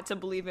not to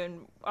believe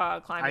in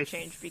climate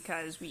change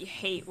because we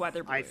hate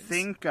weather balloons. I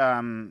think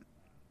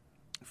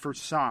for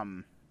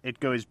some,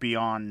 it goes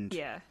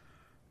beyond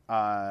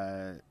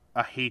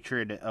a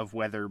hatred of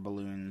weather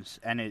balloons,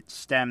 and it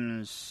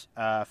stems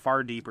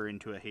far deeper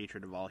into a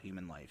hatred of all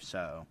human life.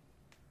 So,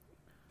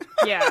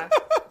 yeah,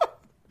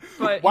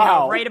 but wow. You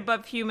know, right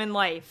above human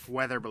life,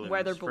 weather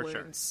balloons. For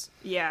sure.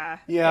 Yeah.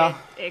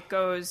 It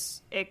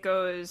goes.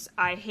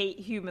 I hate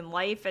human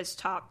life as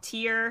top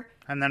tier,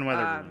 and then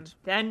weather balloons.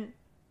 Then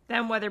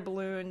weather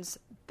balloons.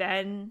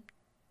 Then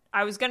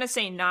I was gonna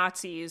say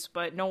Nazis,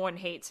 but no one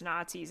hates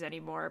Nazis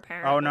anymore,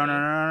 apparently. Oh, no.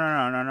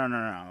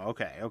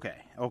 Okay.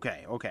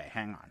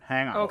 Hang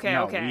on.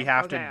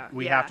 Okay.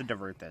 We have to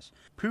divert this.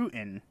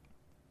 Putin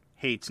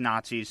hates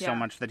Nazis so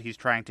much that he's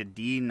trying to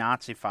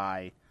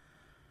denazify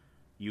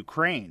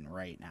Ukraine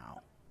right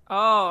now.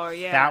 Oh,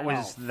 yeah. That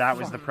was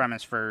the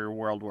premise for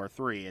World War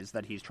III, is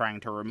that he's trying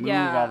to remove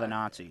all the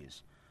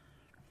Nazis.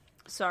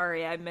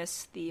 Sorry, I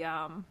missed the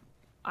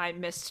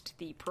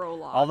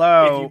prologue.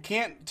 Although, if you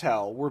can't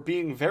tell, we're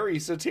being very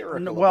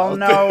satirical. Well,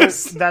 about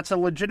this. That's a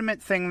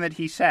legitimate thing that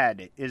he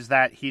said, is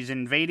that he's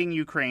invading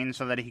Ukraine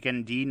so that he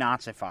can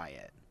denazify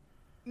it.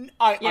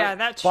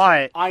 That's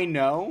but I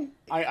know.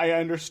 I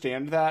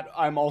understand that.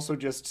 I'm also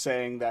just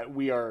saying that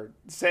we are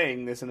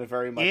saying this in a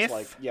very much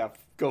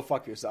go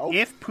fuck yourself.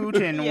 If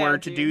Putin were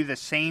to do the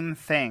same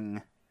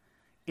thing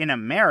in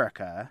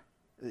America,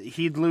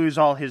 he'd lose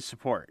all his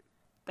support.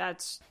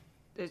 It's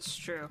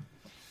true.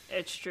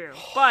 It's true.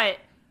 But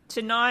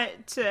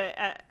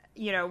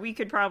we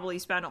could probably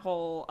spend a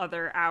whole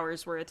other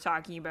hour's worth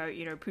talking about,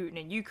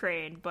 Putin and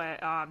Ukraine, but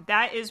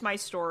that is my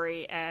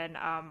story, and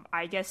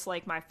I guess,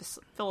 like, my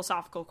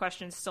philosophical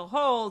question still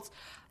holds.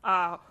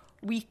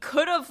 We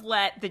could have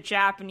let the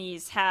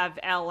Japanese have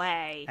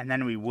LA. And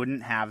then we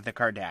wouldn't have the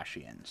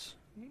Kardashians.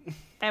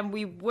 And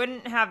we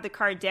wouldn't have the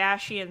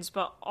Kardashians,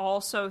 but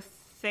also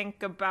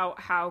think about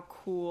how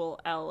cool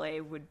LA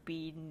would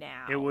be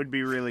now. It would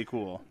be really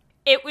cool.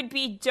 It would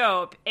be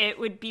dope. It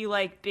would be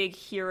like Big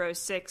Hero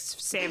 6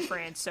 San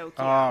Francisco.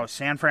 Oh,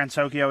 San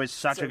Francisco is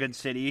such a good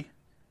city.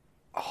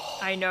 Oh.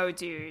 I know,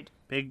 dude.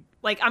 Big.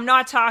 Like, I'm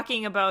not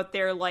talking about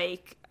their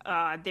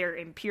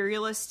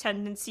imperialist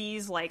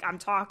tendencies. Like, I'm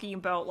talking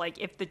about, like,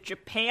 if the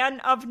Japan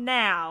of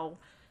now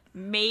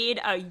made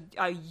a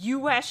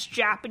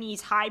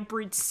U.S.-Japanese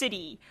hybrid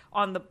city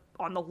on the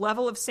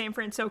level of San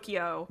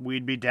Francisco,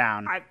 we'd be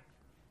down.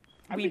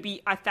 We'd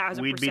be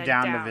 1,000% We'd be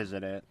down to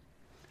visit it.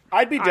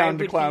 I'd be down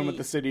to clown with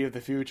the city of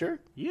the future.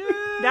 Yeah,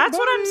 that's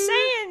what I'm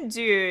saying,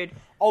 dude.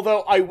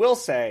 Although I will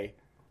say,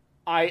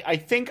 I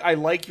think I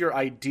like your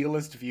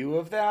idealist view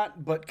of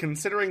that, but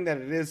considering that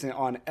it is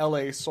on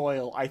LA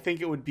soil, I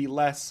think it would be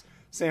less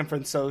San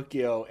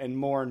Francisco and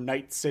more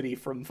Night City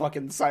from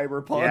fucking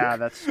Cyberpunk. Yeah,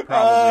 that's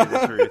probably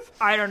the truth.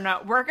 I don't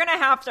know. We're gonna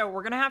have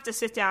to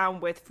sit down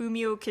with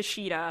Fumio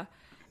Kishida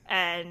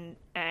and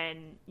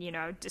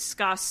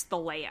discuss the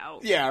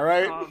layout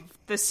of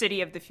the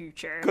city of the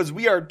future. Because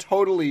we are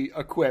totally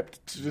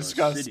equipped to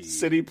discuss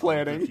city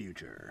planning. Of the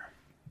future.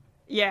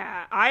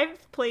 Yeah,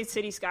 I've played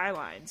City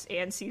Skylines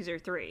and Caesar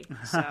 3,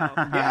 so...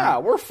 Yeah,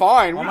 we're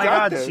fine. Oh my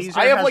god, this. Caesar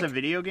has a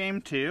video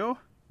game too?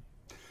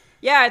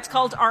 Yeah, it's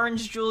called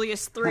Orange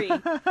Julius 3.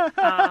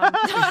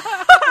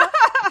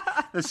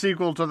 The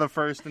sequel to the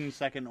first and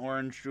second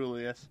Orange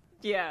Julius.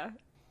 Yeah.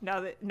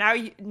 Now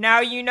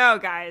you know,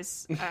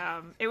 guys.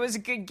 It was a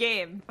good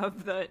game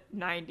of the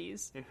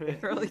 90s,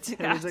 early 2000s.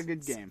 It was a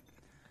good game.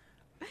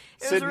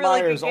 Sid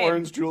Meier's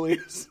Orange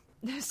Julius.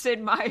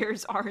 Sid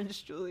Meier's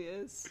Orange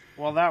Julius.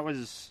 Well, that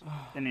was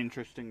an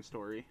interesting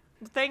story.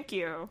 Thank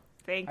you.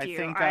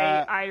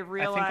 I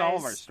realized I think all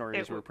of our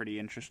stories were pretty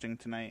interesting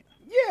tonight.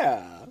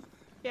 Yeah.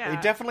 They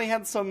definitely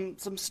had some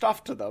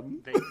stuff to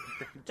them.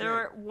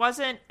 There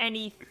wasn't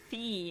any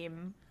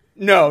theme.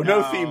 No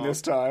theme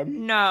this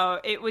time. No,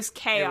 it was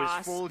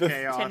chaos. It was full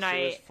chaos tonight.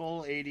 It was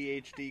full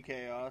ADHD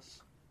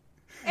chaos.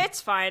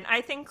 It's fine.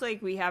 I think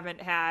we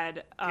haven't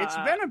had. It's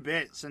been a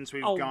bit since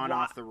we've gone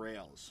off the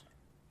rails.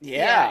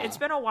 Yeah, it's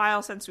been a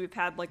while since we've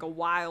had a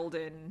wild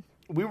and.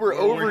 We were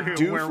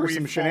overdue for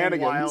some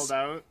shenanigans. Wild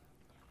out.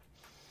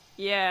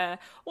 Yeah.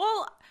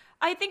 Well,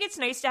 I think it's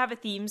nice to have a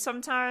theme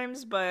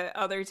sometimes, but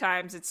other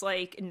times it's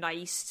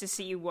nice to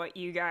see what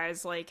you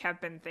guys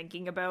have been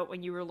thinking about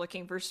when you were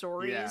looking for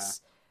stories.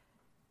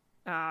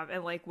 Yeah.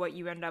 And what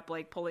you end up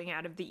pulling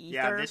out of the ether.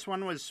 Yeah, this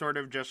one was sort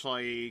of just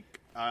I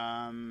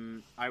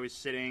was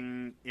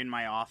sitting in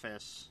my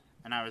office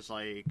and I was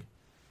like,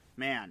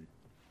 man,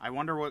 I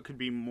wonder what could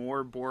be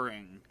more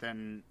boring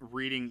than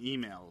reading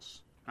emails.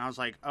 And I was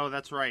like, oh,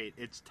 that's right.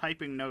 It's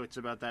typing notes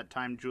about that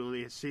time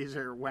Julius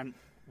Caesar went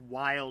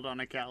wild on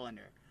a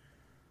calendar.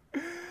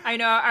 I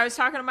know. I was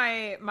talking to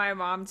my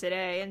mom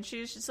today, and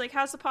she was just like,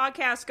 how's the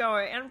podcast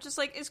going? And I'm just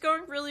like, it's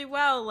going really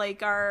well.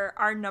 Like,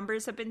 our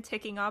numbers have been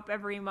ticking up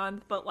every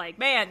month, but like,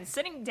 man,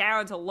 sitting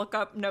down to look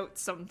up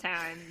notes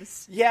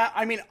sometimes. Yeah,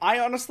 I mean, I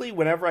honestly,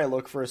 whenever I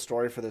look for a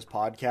story for this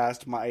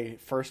podcast, my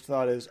first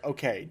thought is,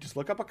 okay, just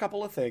look up a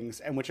couple of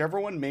things, and whichever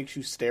one makes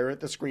you stare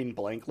at the screen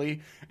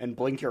blankly and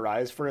blink your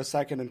eyes for a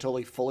second until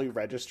he fully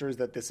registers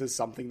that this is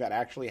something that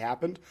actually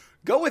happened,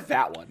 go with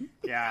that one.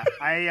 Yeah,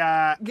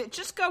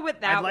 just go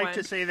with that one. I'd like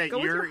to say that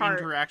your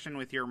interaction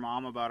with your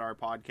mom about our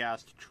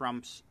podcast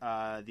trumps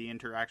the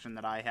interaction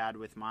that I had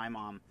with my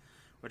mom,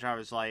 which I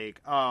was like,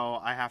 oh,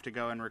 I have to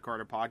go and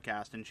record a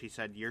podcast, and she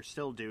said, you're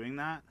still doing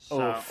that?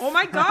 So, oh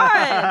my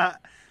God!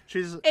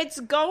 It's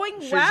going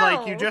well. She's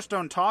like, you just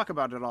don't talk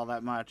about it all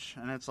that much,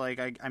 and it's like,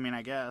 I mean,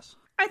 I guess.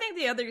 I think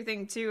the other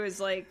thing too is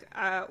like,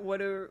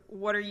 what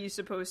are you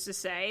supposed to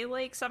say?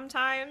 Like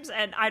sometimes,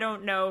 and I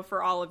don't know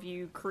for all of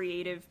you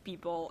creative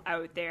people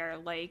out there,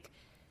 like.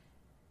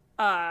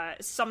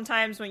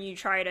 Sometimes when you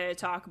try to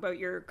talk about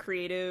your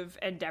creative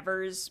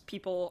endeavors,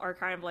 people are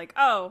kind of like,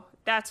 oh,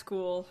 that's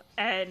cool.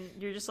 And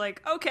you're just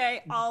like,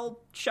 okay, I'll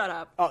shut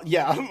up.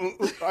 Yeah,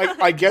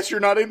 I guess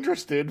you're not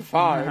interested.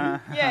 Fine.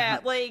 Yeah,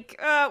 like,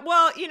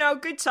 well,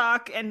 good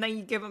talk. And then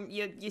you give them,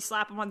 you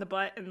slap them on the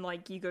butt and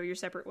like you go your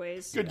separate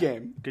ways. Good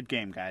game. Good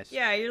game, guys.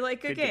 Yeah, you're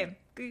like, good game.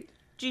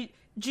 GG.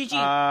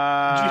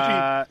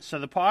 So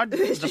the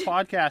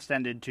podcast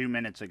ended 2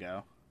 minutes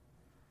ago.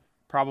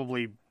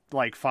 Probably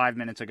like 5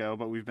 minutes ago,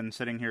 but we've been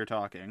sitting here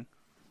talking.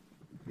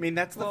 I mean,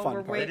 that's the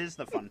fun part. It is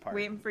the fun part.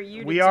 Waiting for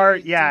you.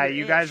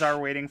 You guys are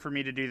waiting for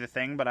me to do the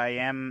thing, but I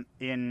am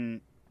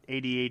in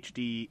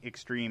ADHD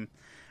extreme.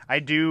 I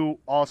do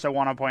also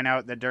want to point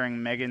out that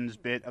during Megan's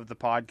bit of the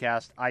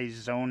podcast, I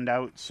zoned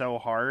out so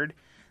hard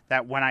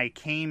that when I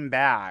came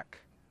back,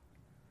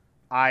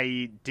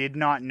 I did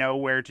not know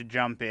where to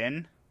jump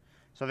in.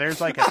 So there's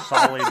like a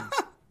solid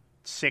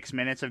 6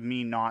 minutes of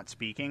me not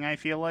speaking, I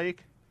feel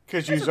like.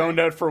 Because you zoned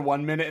out for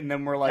 1 minute, and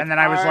then we're like, and then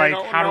I was like,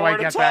 how do I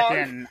get back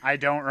in? I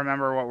don't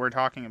remember what we're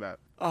talking about.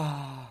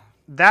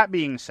 That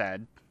being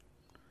said,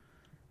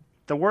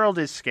 the world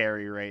is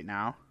scary right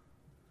now,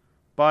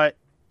 but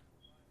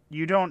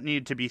you don't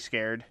need to be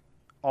scared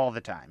all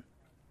the time.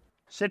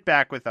 Sit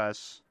back with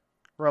us,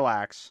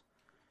 relax,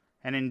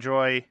 and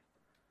enjoy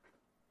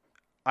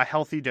a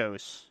healthy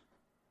dose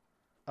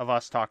of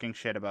us talking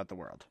shit about the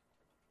world.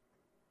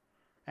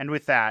 And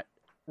with that,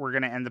 we're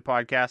going to end the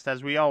podcast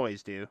as we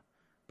always do,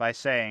 by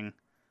saying,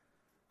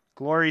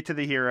 glory to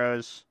the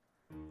heroes,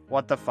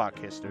 what the fuck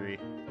history.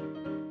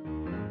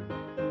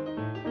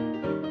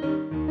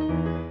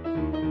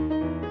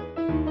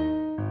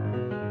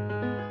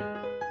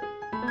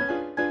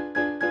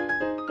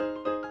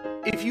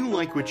 If you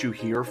like what you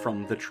hear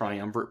from the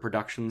Triumvirate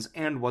Productions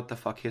and What the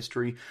Fuck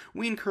History,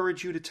 we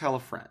encourage you to tell a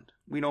friend.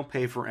 We don't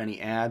pay for any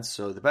ads,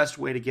 so the best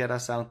way to get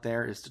us out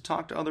there is to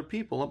talk to other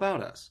people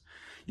about us.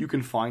 You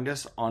can find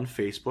us on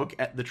Facebook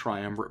at the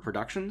Triumvirate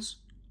Productions,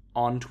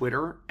 on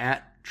Twitter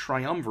at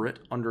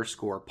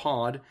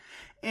triumvirate_pod,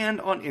 and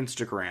on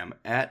Instagram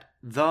at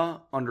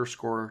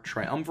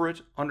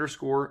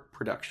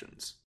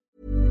 _triumvirate_productions.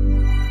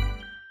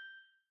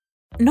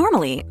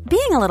 Normally,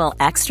 being a little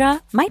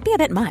extra might be a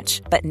bit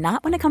much, but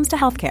not when it comes to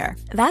healthcare.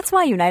 That's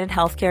why United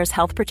Healthcare's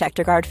Health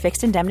Protector Guard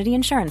fixed indemnity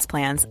insurance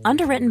plans,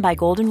 underwritten by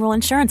Golden Rule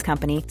Insurance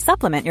Company,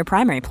 supplement your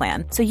primary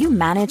plan so you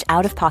manage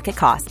out-of-pocket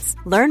costs.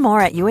 Learn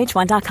more at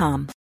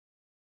UH1.com.